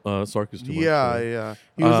fun of Sarkis too much. Yeah, so.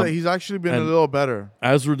 yeah. He's actually been a and- little better.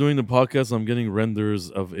 As we're doing the podcast, I'm getting renders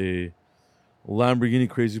of a Lamborghini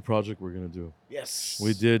crazy project we're gonna do. Yes.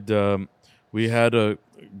 We did. We had a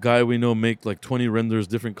guy we know make like 20 renders,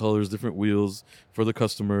 different colors, different wheels for the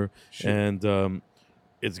customer, and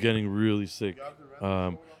it's getting really sick.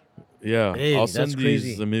 Yeah, Hey, I'll that's send these,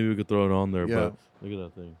 crazy. and maybe we could throw it on there. Yeah. But look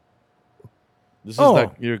at that thing. This Oh.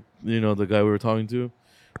 is that the guy we were talking to.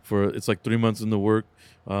 It's like 3 months in the work.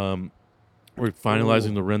 We're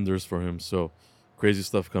finalizing the renders for him, so crazy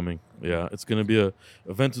stuff coming. Yeah, it's gonna be a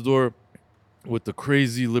Aventador with the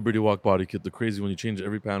crazy Liberty Walk body kit, the crazy when you change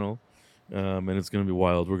every panel, and it's gonna be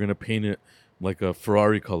wild. We're gonna paint it like a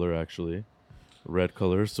Ferrari color actually, red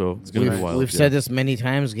color. So it's gonna be wild. We've said this many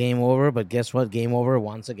times. Game over, but guess what? Game over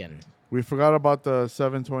once again. We forgot about the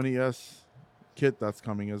 720S kit that's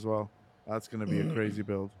coming as well. That's gonna be a crazy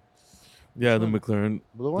build. Yeah, the McLaren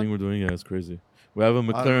Blue one? thing we're doing, yeah, it's crazy. We have a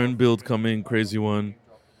McLaren build coming, crazy one.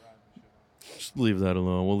 Just leave that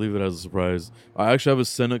alone. We'll leave it as a surprise. I actually have a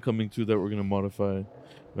Senna coming too that we're gonna modify.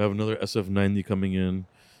 We have another SF90 coming in.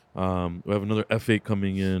 We have another F8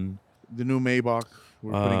 coming in. The new Maybach.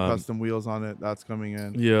 We're putting custom wheels on it. That's coming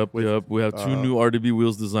in. Yep. We have two new RDB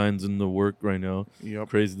wheels designs in the work right now. Yep.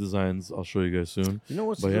 Crazy designs. I'll show you guys soon. You know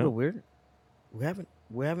what's But a yeah. little weird?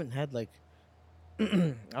 We haven't had like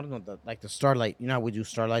I don't know the Starlight. You know how we do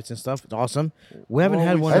Starlights and stuff. It's awesome. We haven't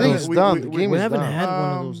had one I of think those. it's done. The game We is haven't done. had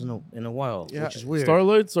one of those in a while, yeah. which is weird.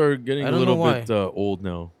 Starlights are getting I a don't little know bit old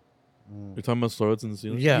now. You're talking about Starlights in the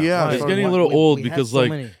ceiling? Yeah, Yeah, why? It's getting a little We old had because so like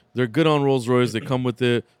many. they're good on Rolls Royce. They come with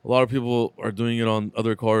it. A lot of people are doing it on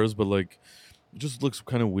other cars, but like it just looks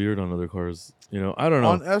kind of weird on other cars. You know, I don't know.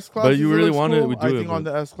 On S class, But you really want it, we do I it, think on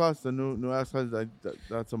but- the S class, the new S class,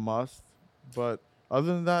 that's a must. But other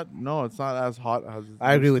than that, no, it's not as hot as. It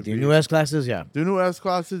I agree used with to you. be. New S classes, yeah. The new S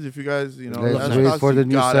classes, if you guys, you know, Let's S wait classes, for the you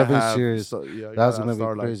new gotta 7 have Series. so- yeah, you That's gotta have gonna be a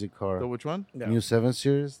Starlight. crazy car. The which one? Yeah. New 7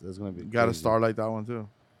 Series. That's gonna be. You got to crazy. Starlight that one too.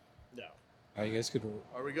 You guys could.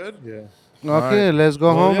 Are we good? Yeah. Okay, Alright. let's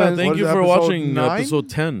go Well, home. yeah, and thank What you is for episode watching 9? episode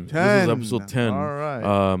 10. This is episode 10. All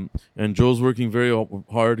right. And Joe's working very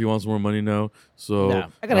hard. He wants more money now. So Yeah.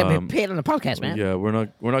 I gotta um, be paid on the podcast, man. Yeah, we're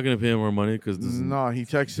not gonna pay him more money because this is No, he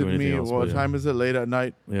do texted anything me. else, What but yeah. time is it? Late at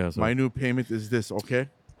night. yeah. So. My new payment is this. Okay.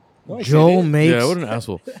 Joe makes Yeah, what an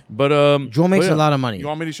asshole. But Joe makes but yeah. a lot of money. You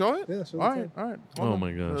want me to show it? Yeah, show All the right. All right. Oh Hold on.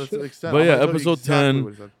 my gosh. Let's extend- But I'm yeah, gonna tell you episode exactly 10.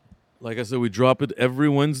 what he said. Like I said, we drop it every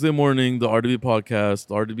Wednesday morning. The RDB podcast,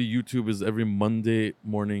 the RDB YouTube is every Monday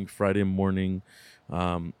morning, Friday morning.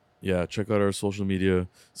 Yeah, check out our social media.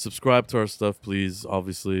 Subscribe to our stuff, please.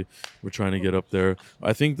 Obviously, we're trying to get up there.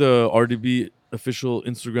 I think the RDB official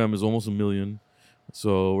Instagram is almost 1 million,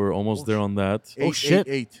 so we're almost there on that. Oh, shit.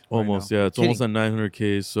 888 right Almost, now. yeah. It's almost at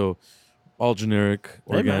 900K. So all generic,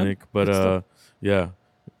 Hey, man. organic, but Good stuff. yeah.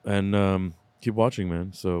 And keep watching,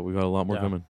 man. So we got a lot more Yeah. coming.